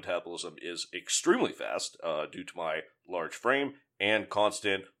know, my metabolism is extremely fast due to my large frame and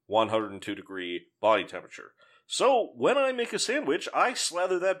constant 102-degree body temperature. So, when I make a sandwich, I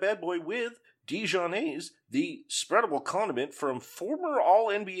slather that bad boy with Dijonnaise, the spreadable condiment from former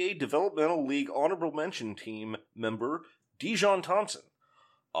All-NBA Developmental League Honorable Mention Team member Dijon Thompson.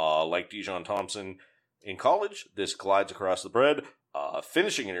 Like Dijon Thompson in college, this glides across the bread,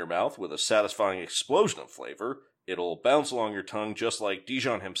 finishing in your mouth with a satisfying explosion of flavor. It'll bounce along your tongue just like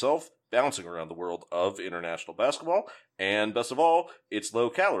Dijon himself, bouncing around the world of international basketball. And best of all, it's low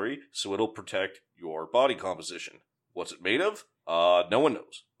calorie, so it'll protect your body composition. What's it made of? No one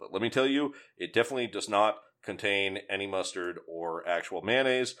knows. But let me tell you, it definitely does not contain any mustard or actual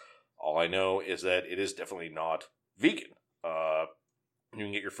mayonnaise. All I know is that it is definitely not vegan. You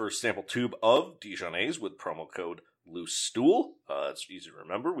can get your first sample tube of Dijonnaise with promo code LOOSESTOOL. It's easy to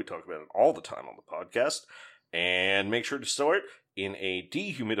remember. We talk about it all the time on the podcast. And make sure to store it in a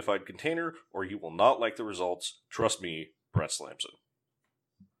dehumidified container or you will not like the results. Trust me, Brett Slamson.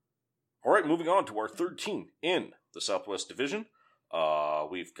 All right, moving on to our third team in the Southwest Division.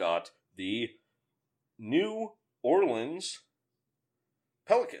 We've got the New Orleans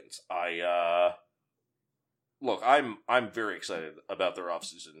Pelicans. Look, I'm very excited about their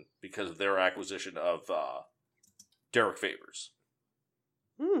offseason because of their acquisition of Derek Favors.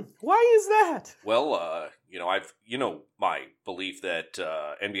 Why is that? Well, I've my belief that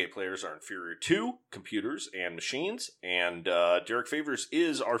NBA players are inferior to computers and machines, and Derek Favors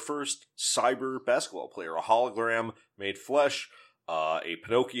is our first cyber basketball player, a hologram made flesh, a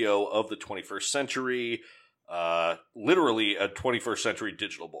Pinocchio of the 21st century, literally a 21st century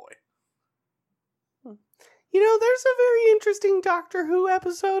digital boy. There's a very interesting Doctor Who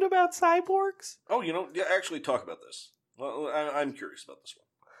episode about cyborgs. Oh, actually talk about this. Well, I'm curious about this one.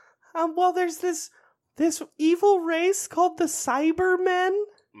 Well, there's this evil race called the Cybermen.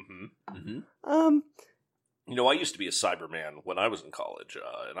 I used to be a Cyberman when I was in college,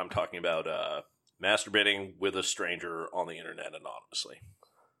 and I'm talking about masturbating with a stranger on the internet anonymously.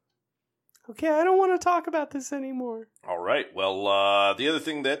 Okay, I don't want to talk about this anymore. All right. Well, the other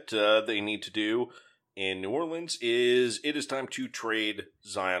thing that they need to do in New Orleans is it is time to trade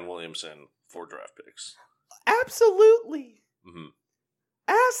Zion Williamson for draft picks. Absolutely. Mm-hmm.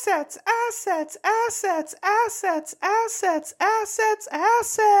 Assets, assets, assets, assets, assets, assets,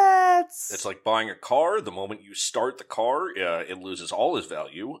 assets. It's like buying a car. The moment you start the car, it loses all its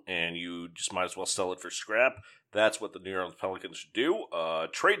value, and you just might as well sell it for scrap. That's what the New Orleans Pelicans should do.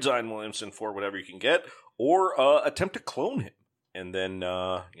 Trade Zion Williamson for whatever you can get, or attempt to clone him, and then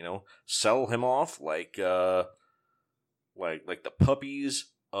sell him off like the puppies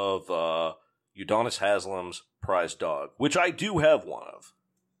of Udonis Haslam's prize dog, which I do have one of.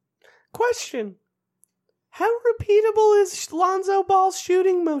 Question: how repeatable is Lonzo Ball's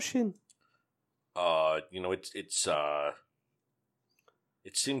shooting motion? It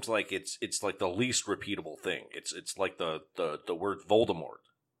seems like it's like the least repeatable thing. It's like the word Voldemort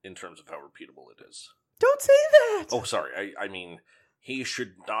in terms of how repeatable it is. Don't say that. Oh, sorry. I mean, he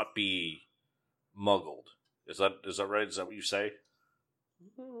should not be muggled. Is that right? Is that what you say?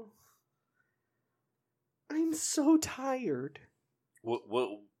 I'm so tired. What?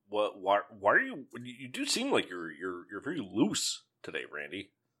 Why are you? You do seem like you're very loose today,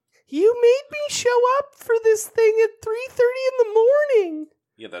 Randy. You made me show up for this thing at 3:30 in the morning.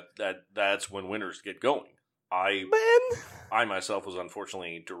 Yeah, that's when winners get going. I myself was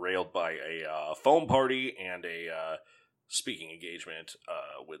unfortunately derailed by a foam party and a speaking engagement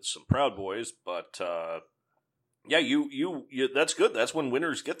with some Proud Boys, but yeah, you that's good. That's when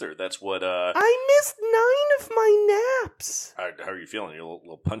winners get there. That's what I missed 9 of my naps. How are you feeling? You a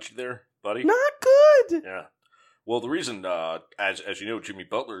little punchy there, buddy? Not good. Yeah. Well, the reason, as you know, Jimmy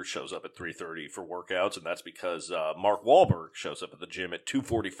Butler shows up at 3:30 for workouts, and that's because Mark Wahlberg shows up at the gym at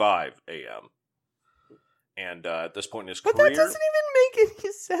 2:45 a.m. And at this point in his career, but that doesn't even make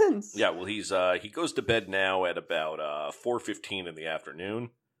any sense. Yeah, well, he goes to bed now at about 4:15 in the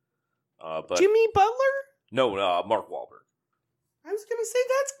afternoon. But Jimmy Butler? No, Mark Wahlberg. I was gonna say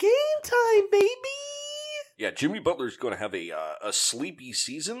that's game time, baby. Yeah, Jimmy Butler's going to have a sleepy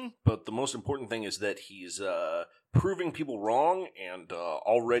season, but the most important thing is that he's proving people wrong and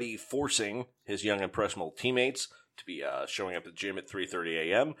already forcing his young impressionable teammates to be showing up at the gym at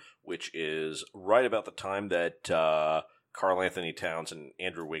 3:30 a.m., which is right about the time that Karl Anthony Towns and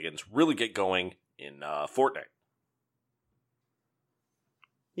Andrew Wiggins really get going in Fortnite.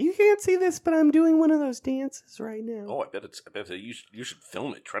 You can't see this, but I'm doing one of those dances right now. Oh, I bet you should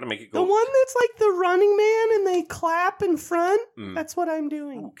film it. Try to make it go. The one that's like the Running Man and they clap in front? That's what I'm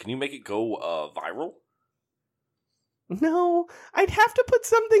doing. Ooh, can you make it go viral? No, I'd have to put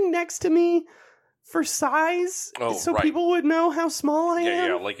something next to me for size, so right. people would know how small I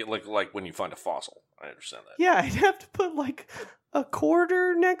am. Yeah, like when you find a fossil. I understand that. Yeah, I'd have to put like a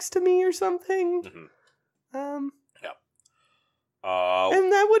quarter next to me or something. Mm-hmm.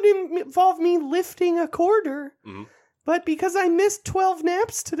 And that would involve me lifting a quarter. Mm-hmm. But because I missed 12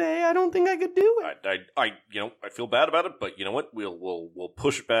 naps today, I don't think I could do it. I feel bad about it, but you know what? We'll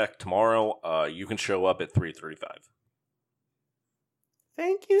push it back tomorrow. You can show up at 3:35.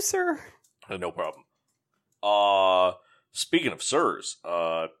 Thank you, sir. No problem. Speaking of sirs,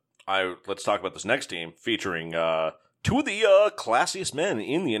 let's talk about this next team featuring two of the classiest men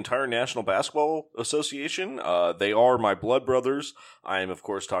in the entire National Basketball Association. They are my blood brothers. I am, of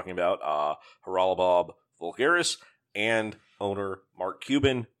course, talking about Haralabob Voulgaris and owner Mark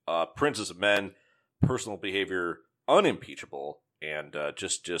Cuban, princes of men, personal behavior unimpeachable, and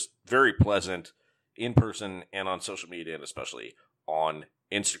just very pleasant in person and on social media, and especially on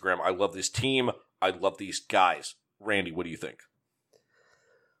Instagram. I love this team. I love these guys. Randy, what do you think?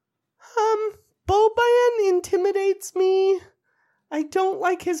 Boban intimidates me. I don't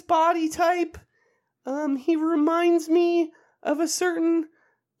like his body type. He reminds me of a certain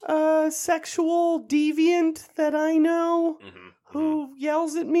sexual deviant that I know who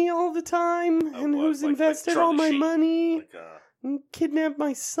yells at me all the time and who's invested all my money and kidnapped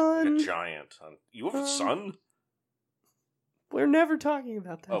my son. Like a giant. You have a son? We're never talking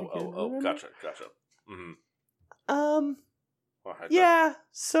about that again. Oh, gotcha. Yeah,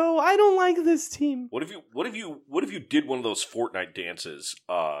 so I don't like this team. What if you did one of those Fortnite dances,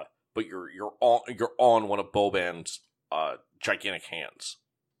 but you're on one of Boban's gigantic hands?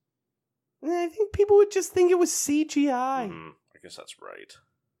 I think people would just think it was CGI. I guess that's right.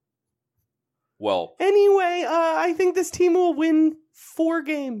 Well, anyway, I think this team will win 4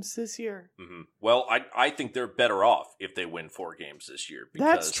 games this year. Well, I think they're better off if they win 4 games this year.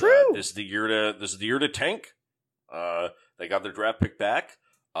 Because, that's true. This is the year to tank. They got their draft pick back.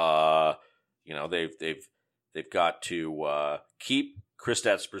 They've got to keep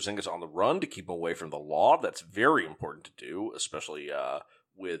Kristaps Porzingis on the run to keep him away from the law. That's very important to do, especially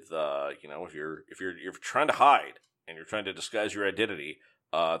with if you're trying to hide and you're trying to disguise your identity.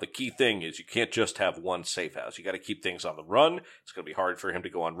 The key thing is you can't just have one safe house. You got to keep things on the run. It's going to be hard for him to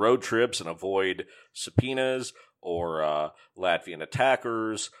go on road trips and avoid subpoenas or Latvian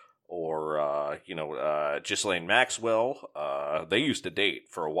attackers. Or, Ghislaine Maxwell. They used to date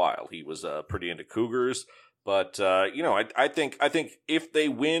for a while. He was pretty into Cougars. But, I think if they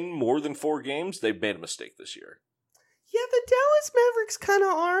win more than 4 games, they've made a mistake this year. Yeah, the Dallas Mavericks kind of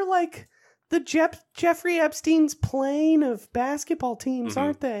are like the Jeffrey Epstein's plane of basketball teams,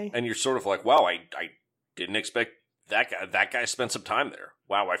 aren't they? And you're sort of like, wow, I didn't expect that guy spent some time there.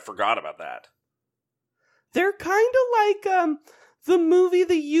 Wow, I forgot about that. They're kind of like the movie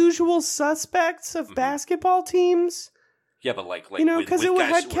The Usual Suspects of basketball teams. Yeah, but like because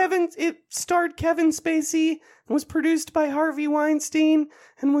it starred Kevin Spacey and was produced by Harvey Weinstein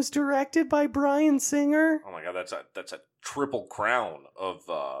and was directed by Bryan Singer. Oh my god, that's a triple crown of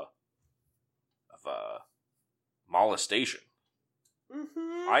molestation.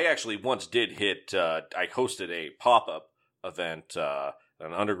 I actually once did hit. I hosted a pop-up event,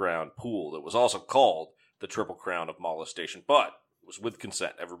 an underground pool that was also called the Triple Crown of Molestation, but it was with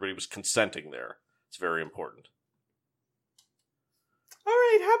consent. Everybody was consenting there. It's very important. All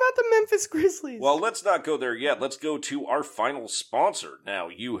right, how about the Memphis Grizzlies? Well, let's not go there yet. Let's go to our final sponsor. Now,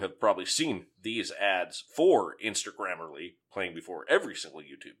 you have probably seen these ads for Instagrammerly playing before every single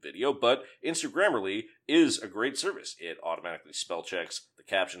YouTube video, but Instagrammerly is a great service. It automatically spell checks the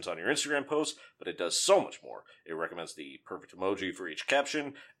captions on your Instagram posts, but it does so much more. It recommends the perfect emoji for each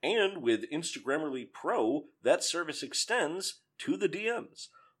caption, and with Instagrammerly Pro, that service extends to the DMs.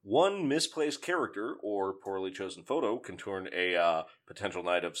 One misplaced character or poorly chosen photo can turn a potential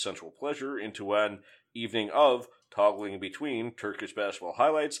night of sensual pleasure into an evening of toggling between Turkish basketball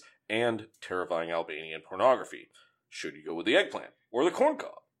highlights and terrifying Albanian pornography. Should you go with the eggplant or the corn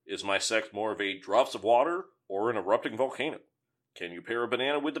cob? Is my sex more of a drops of water or an erupting volcano? Can you pair a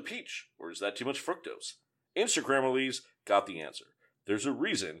banana with the peach, or is that too much fructose? Instagrammerly's got the answer. There's a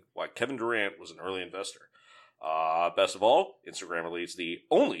reason why Kevin Durant was an early investor. Best of all, Instagrammerly is the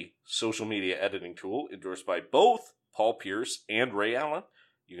only social media editing tool endorsed by both Paul Pierce and Ray Allen.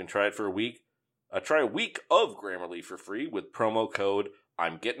 You can try it for a week. Try a week of Grammarly for free with promo code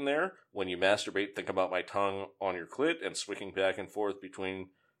I'm Getting There. When you masturbate, think about my tongue on your clit and swinging back and forth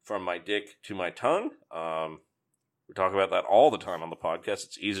from my dick to my tongue. We talk about that all the time on the podcast.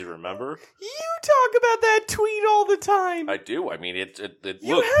 It's easy to remember. You talk about that tweet all the time. I do. I mean, it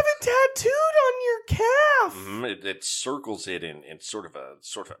you look, have it tattooed on your calf. it circles it in sort of a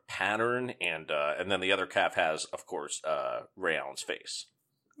pattern, and then the other calf has, of course, Ray Allen's face.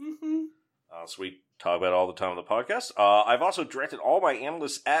 Mm-hmm. So we talk about it all the time on the podcast. I've also directed all my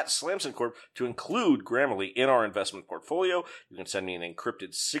analysts at Slamson Corp to include Grammarly in our investment portfolio. You can send me an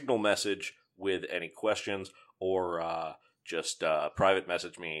encrypted signal message with any questions, or just private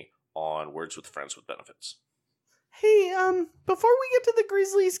message me on Words with Friends with Benefits. Hey, before we get to the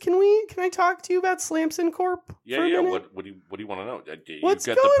Grizzlies, can I talk to you about Slamson Corp? Yeah. What do you want to know? What's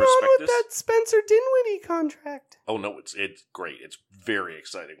you going got the on with that Spencer Dinwiddie contract? Oh no, it's great. It's very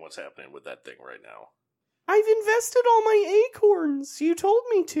exciting what's happening with that thing right now. I've invested all my acorns. You told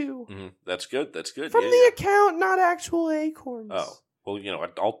me to. Mm-hmm. That's good. From the account, not actual acorns. Oh, well,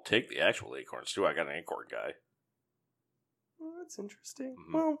 I'll take the actual acorns too. I got an acorn guy. Well, that's interesting.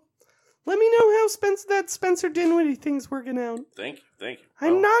 Mm-hmm. Well, let me know how that Spencer Dinwiddie thing's working out. Thank you.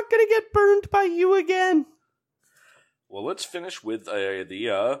 I'm not going to get burned by you again. Well, let's finish with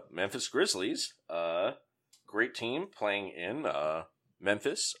the Memphis Grizzlies. Great team playing in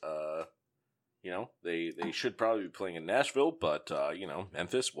Memphis. They should probably be playing in Nashville, but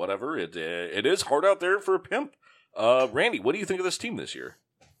Memphis, whatever. It is hard out there for a pimp. Randy, what do you think of this team this year?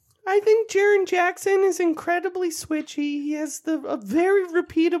 I think Jaren Jackson is incredibly switchy. He has a very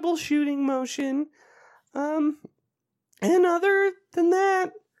repeatable shooting motion. And other than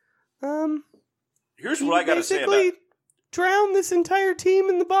that, here's what I got to say about basically drown this entire team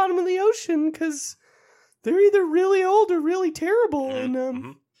in the bottom of the ocean because they're either really old or really terrible.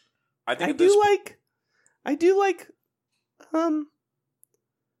 Mm-hmm. And I do like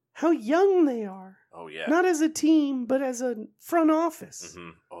how young they are. Oh, yeah. Not as a team, but as a front office. Mm-hmm.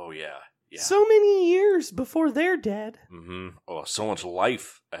 Oh, yeah. So many years before they're dead. Mm-hmm. Oh, so much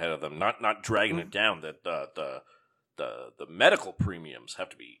life ahead of them. Not dragging it down. That the medical premiums have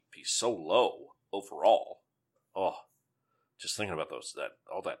to be so low overall. Oh, just thinking about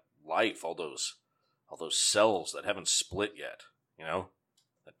all that life, all those cells that haven't split yet.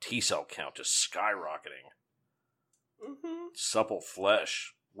 The T cell count just skyrocketing. Mm-hmm. Supple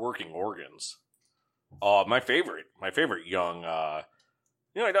flesh, working organs. My favorite young, I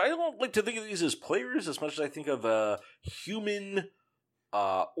don't like to think of these as players as much as I think of human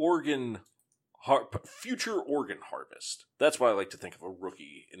future organ harvest. That's why I like to think of a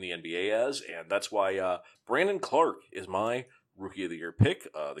rookie in the NBA as, and that's why Brandon Clark is my Rookie of the Year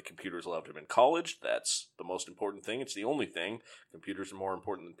pick. The computers loved him in college. That's the most important thing. It's the only thing. Computers are more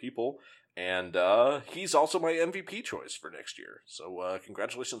important than people. And he's also my MVP choice for next year. So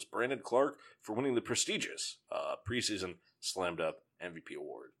congratulations, Brandon Clark, for winning the prestigious preseason Slammed Up MVP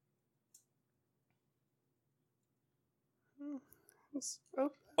award.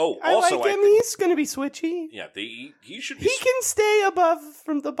 I like him. He's going to be switchy. Yeah, he should be. He can stay above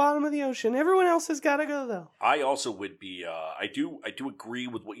from the bottom of the ocean. Everyone else has got to go, though. I also would be. I do agree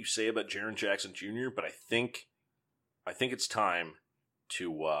with what you say about Jaren Jackson Jr., but I think it's time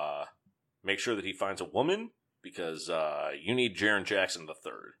to make sure that he finds a woman, because you need Jaren Jackson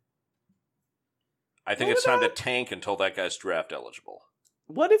III. I think it's time to tank until that guy's draft eligible.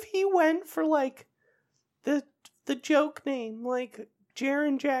 What if he went for the joke name, like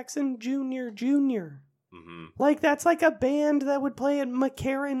Jaren Jackson Jr. Jr.? Mm-hmm. Like that's like a band that would play at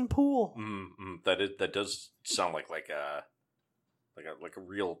McCarran Pool. Mm-hmm. That does sound like a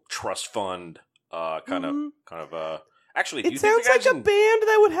real trust fund kind of Actually, do It you think sounds like a band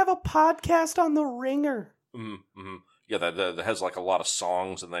that would have a podcast on The Ringer. Mm-hmm. Yeah, that has like a lot of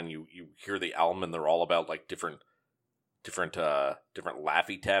songs, and then you hear the album, and they're all about like different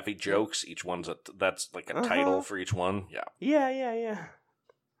Laffy Taffy jokes. Each one's that's like a title for each one. Yeah. Yeah.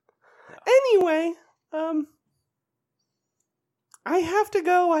 Anyway, I have to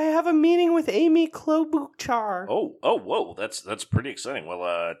go. I have a meeting with Amy Klobuchar. Oh, whoa! That's pretty exciting. Well,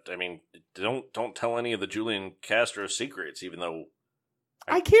 I mean, don't tell any of the Julian Castro secrets, even though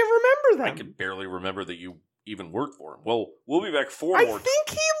I can't remember them. I can barely remember that you even worked for him. Well, we'll be back four I more. think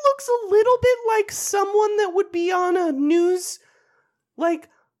he looks a little bit like someone that would be on a news, like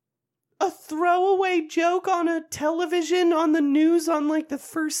a throwaway joke on a television on the news on like the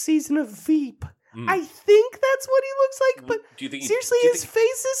first season of Veep. I think that's what he looks like, but do you think seriously, his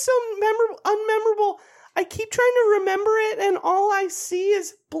face is so unmemorable. I keep trying to remember it, and all I see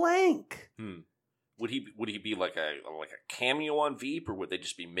is blank. Would he be like a cameo on Veep, or would they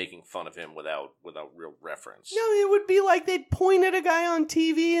just be making fun of him without real reference? No, it would be like they'd point at a guy on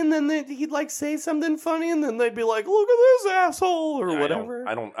TV, and then he'd like say something funny, and then they'd be like, "Look at this asshole," or whatever.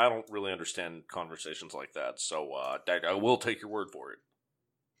 I don't really understand conversations like that, so I will take your word for it.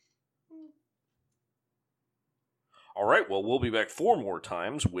 All right, well, we'll be back 4 more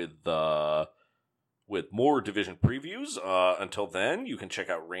times with more division previews. Until then, you can check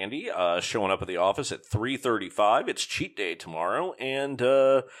out Randy showing up at the office at 3:35. It's cheat day tomorrow. And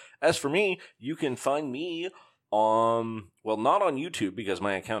as for me, you can find me on, well, not on YouTube because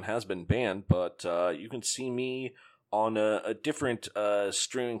my account has been banned, but you can see me on a different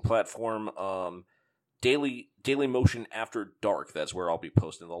streaming platform, Daily Motion After Dark. That's where I'll be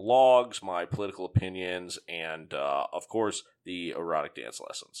posting the logs, my political opinions, and, of course, the erotic dance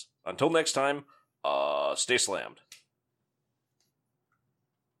lessons. Until next time, stay slammed.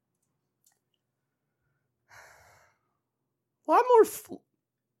 A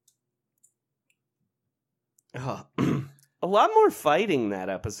lot more fighting that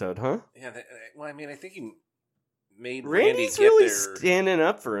episode, huh? Yeah, well, I mean, I think he made Randy's Randy really get there. standing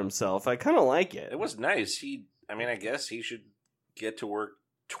up for himself. I kind of like it. It was nice. I guess he should get to work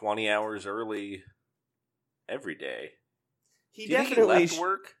 20 hours early every day. He Do you definitely think he left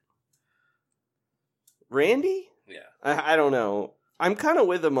work? Randy? Yeah. I don't know. I'm kind of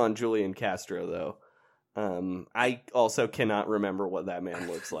with him on Julian Castro, though. I also cannot remember what that man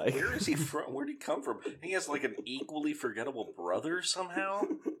looks like. Where is he from? Where did he come from? He has like an equally forgettable brother somehow?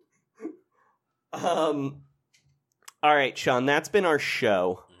 All right, Sean, that's been our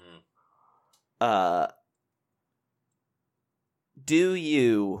show. Do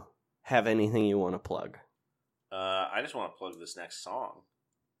you have anything you want to plug? I just want to plug this next song.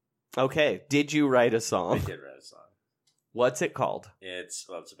 Okay, did you write a song? I did write a song. What's it called? It's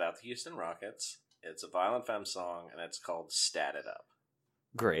about the Houston Rockets. It's a Violent Femme song, and it's called Stat It Up.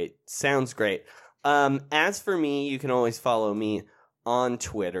 Great. Sounds great. As for me, you can always follow me on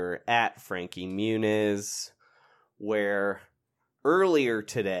Twitter at Frankie Muniz, where earlier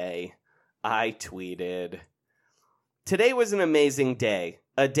today I tweeted, "Today was an amazing day.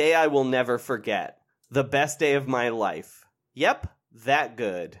 A day I will never forget. The best day of my life. Yep, that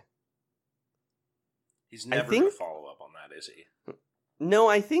good." He's never going to follow up on that, is he? No,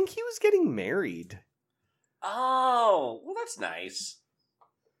 I think he was getting married. Oh, well, that's nice.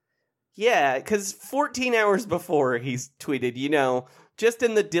 Yeah, because 14 hours before he's tweeted, just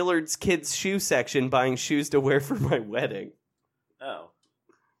in the Dillard's kids' shoe section buying shoes to wear for my wedding. Oh.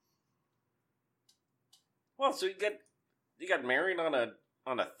 Well, so you got married on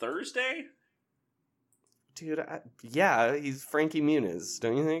a Thursday? Dude, yeah, he's Frankie Muniz,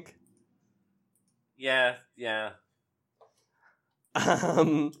 don't you think? Yeah.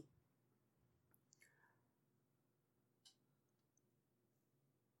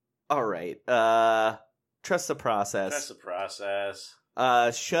 All right. Trust the process. Trust the process.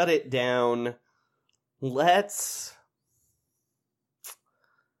 Shut it down.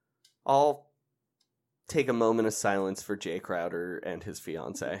 I'll take a moment of silence for Jay Crowder and his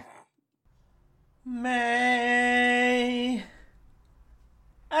fiance. May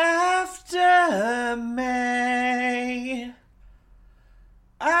after May,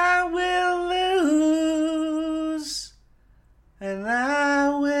 I will lose and I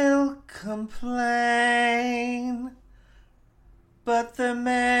will complain, but the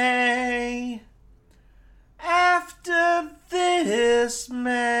May after this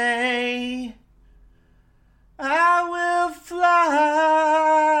May, I will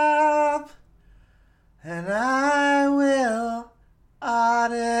flop and I will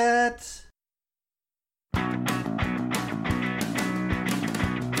audit.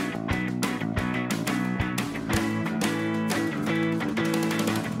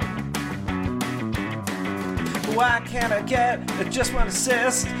 Why can't I get just one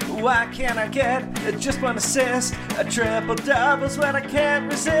assist? Why can't I get just one assist? A triple double's what I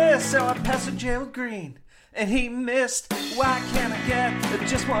can't resist. So I passed to Gerald Green, and he missed. Why can't I get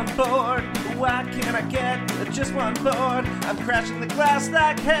just one board? Why can't I get just one board? I'm crashing the glass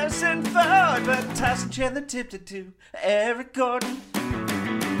like Harrison Ford, but Tyson Chandler tipped it to Eric Gordon.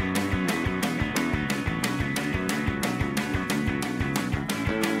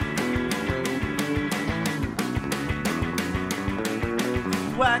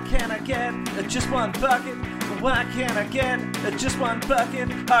 Why can't I get just one bucket? Why can't I get just one bucket?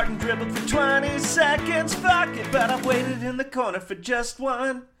 Harden dribbled for 20 seconds, fuck it. But I waited in the corner for just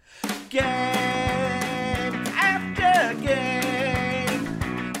one. Game after game,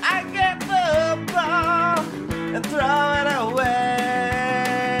 I get the ball and throw it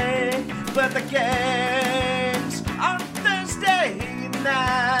away. But the game's on Thursday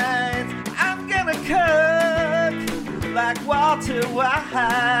night. I'm gonna cook like Walter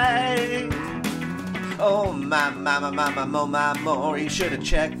White. Oh my, more. You should have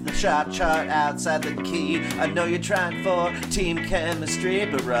checked the shot chart outside the key. I know you're trying for team chemistry,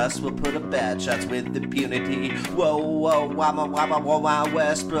 but Russ will put up bad shots with impunity. Whoa, why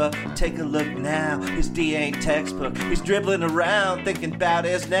Westbrook? Take a look now, his D ain't textbook. He's dribbling around, thinking about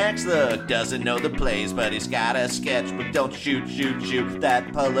his next look. Doesn't know the plays, but he's got a sketchbook. Don't shoot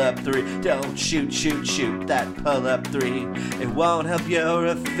that pull-up three. Don't shoot that pull-up three. It won't help your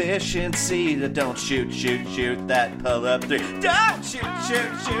efficiency to don't shoot that pull-up three. Don't shoot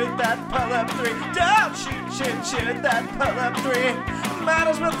that pull-up three. Don't shoot that pull-up three. Might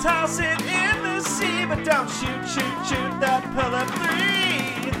as well toss it in the sea, but don't shoot that pull-up three.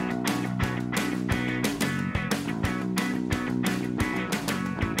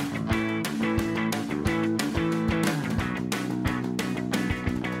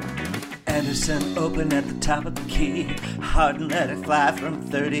 Anderson open at the top of the key. Harden let it fly from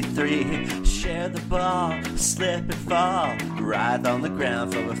 33. Share the ball, slip and fall. Writhe on the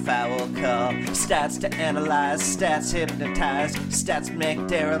ground for a foul call. Stats to analyze, stats hypnotize. Stats make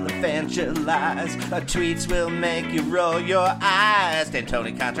Daryl evangelize. Tweets will make you roll your eyes.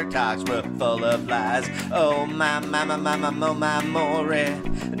 D'Antoni contract talks were full of lies. Oh my, more.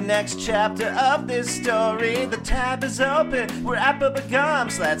 Next chapter of this story. The tab is open, we're at Bubba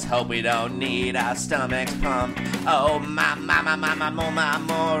Gumps. Let's hope we don't need our stomachs pumped. Oh my,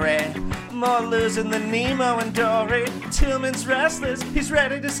 more. More losing than Nemo and Dory. Tillman's restless, he's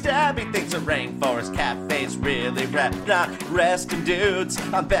ready to stab. He thinks a Rainforest Cafe's really wrapped. Not resting dudes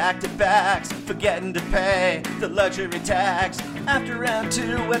on back-to-backs, forgetting to pay the luxury tax. After round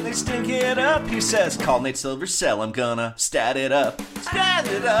 2, when they stink it up, he says, call Nate Silvercell, I'm gonna stat it up. Stat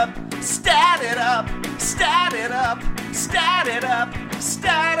it up, stat it up, stat it up, stat it up,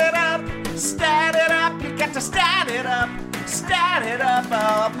 stat it up, stat it up. You got to stat it up. Stat it up,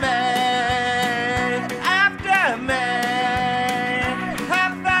 oh man, after man.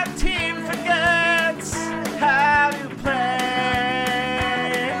 Half our team forgets how to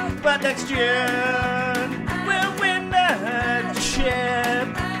play, but next June we'll win the chip,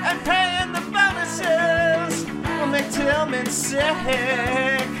 and paying the bonuses will make Tillman sick.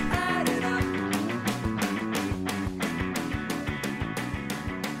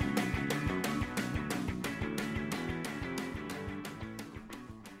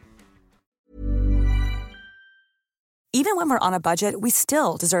 Even when we're on a budget, we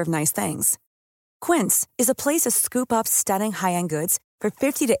still deserve nice things. Quince is a place to scoop up stunning high-end goods for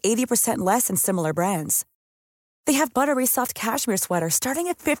 50 to 80% less than similar brands. They have buttery soft cashmere sweaters starting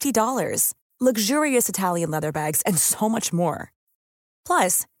at $50, luxurious Italian leather bags, and so much more.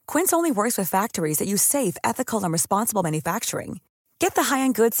 Plus, Quince only works with factories that use safe, ethical, and responsible manufacturing. Get the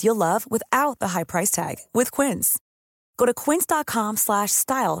high-end goods you'll love without the high price tag with Quince. Go to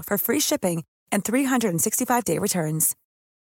quince.com/style for free shipping and 365-day returns.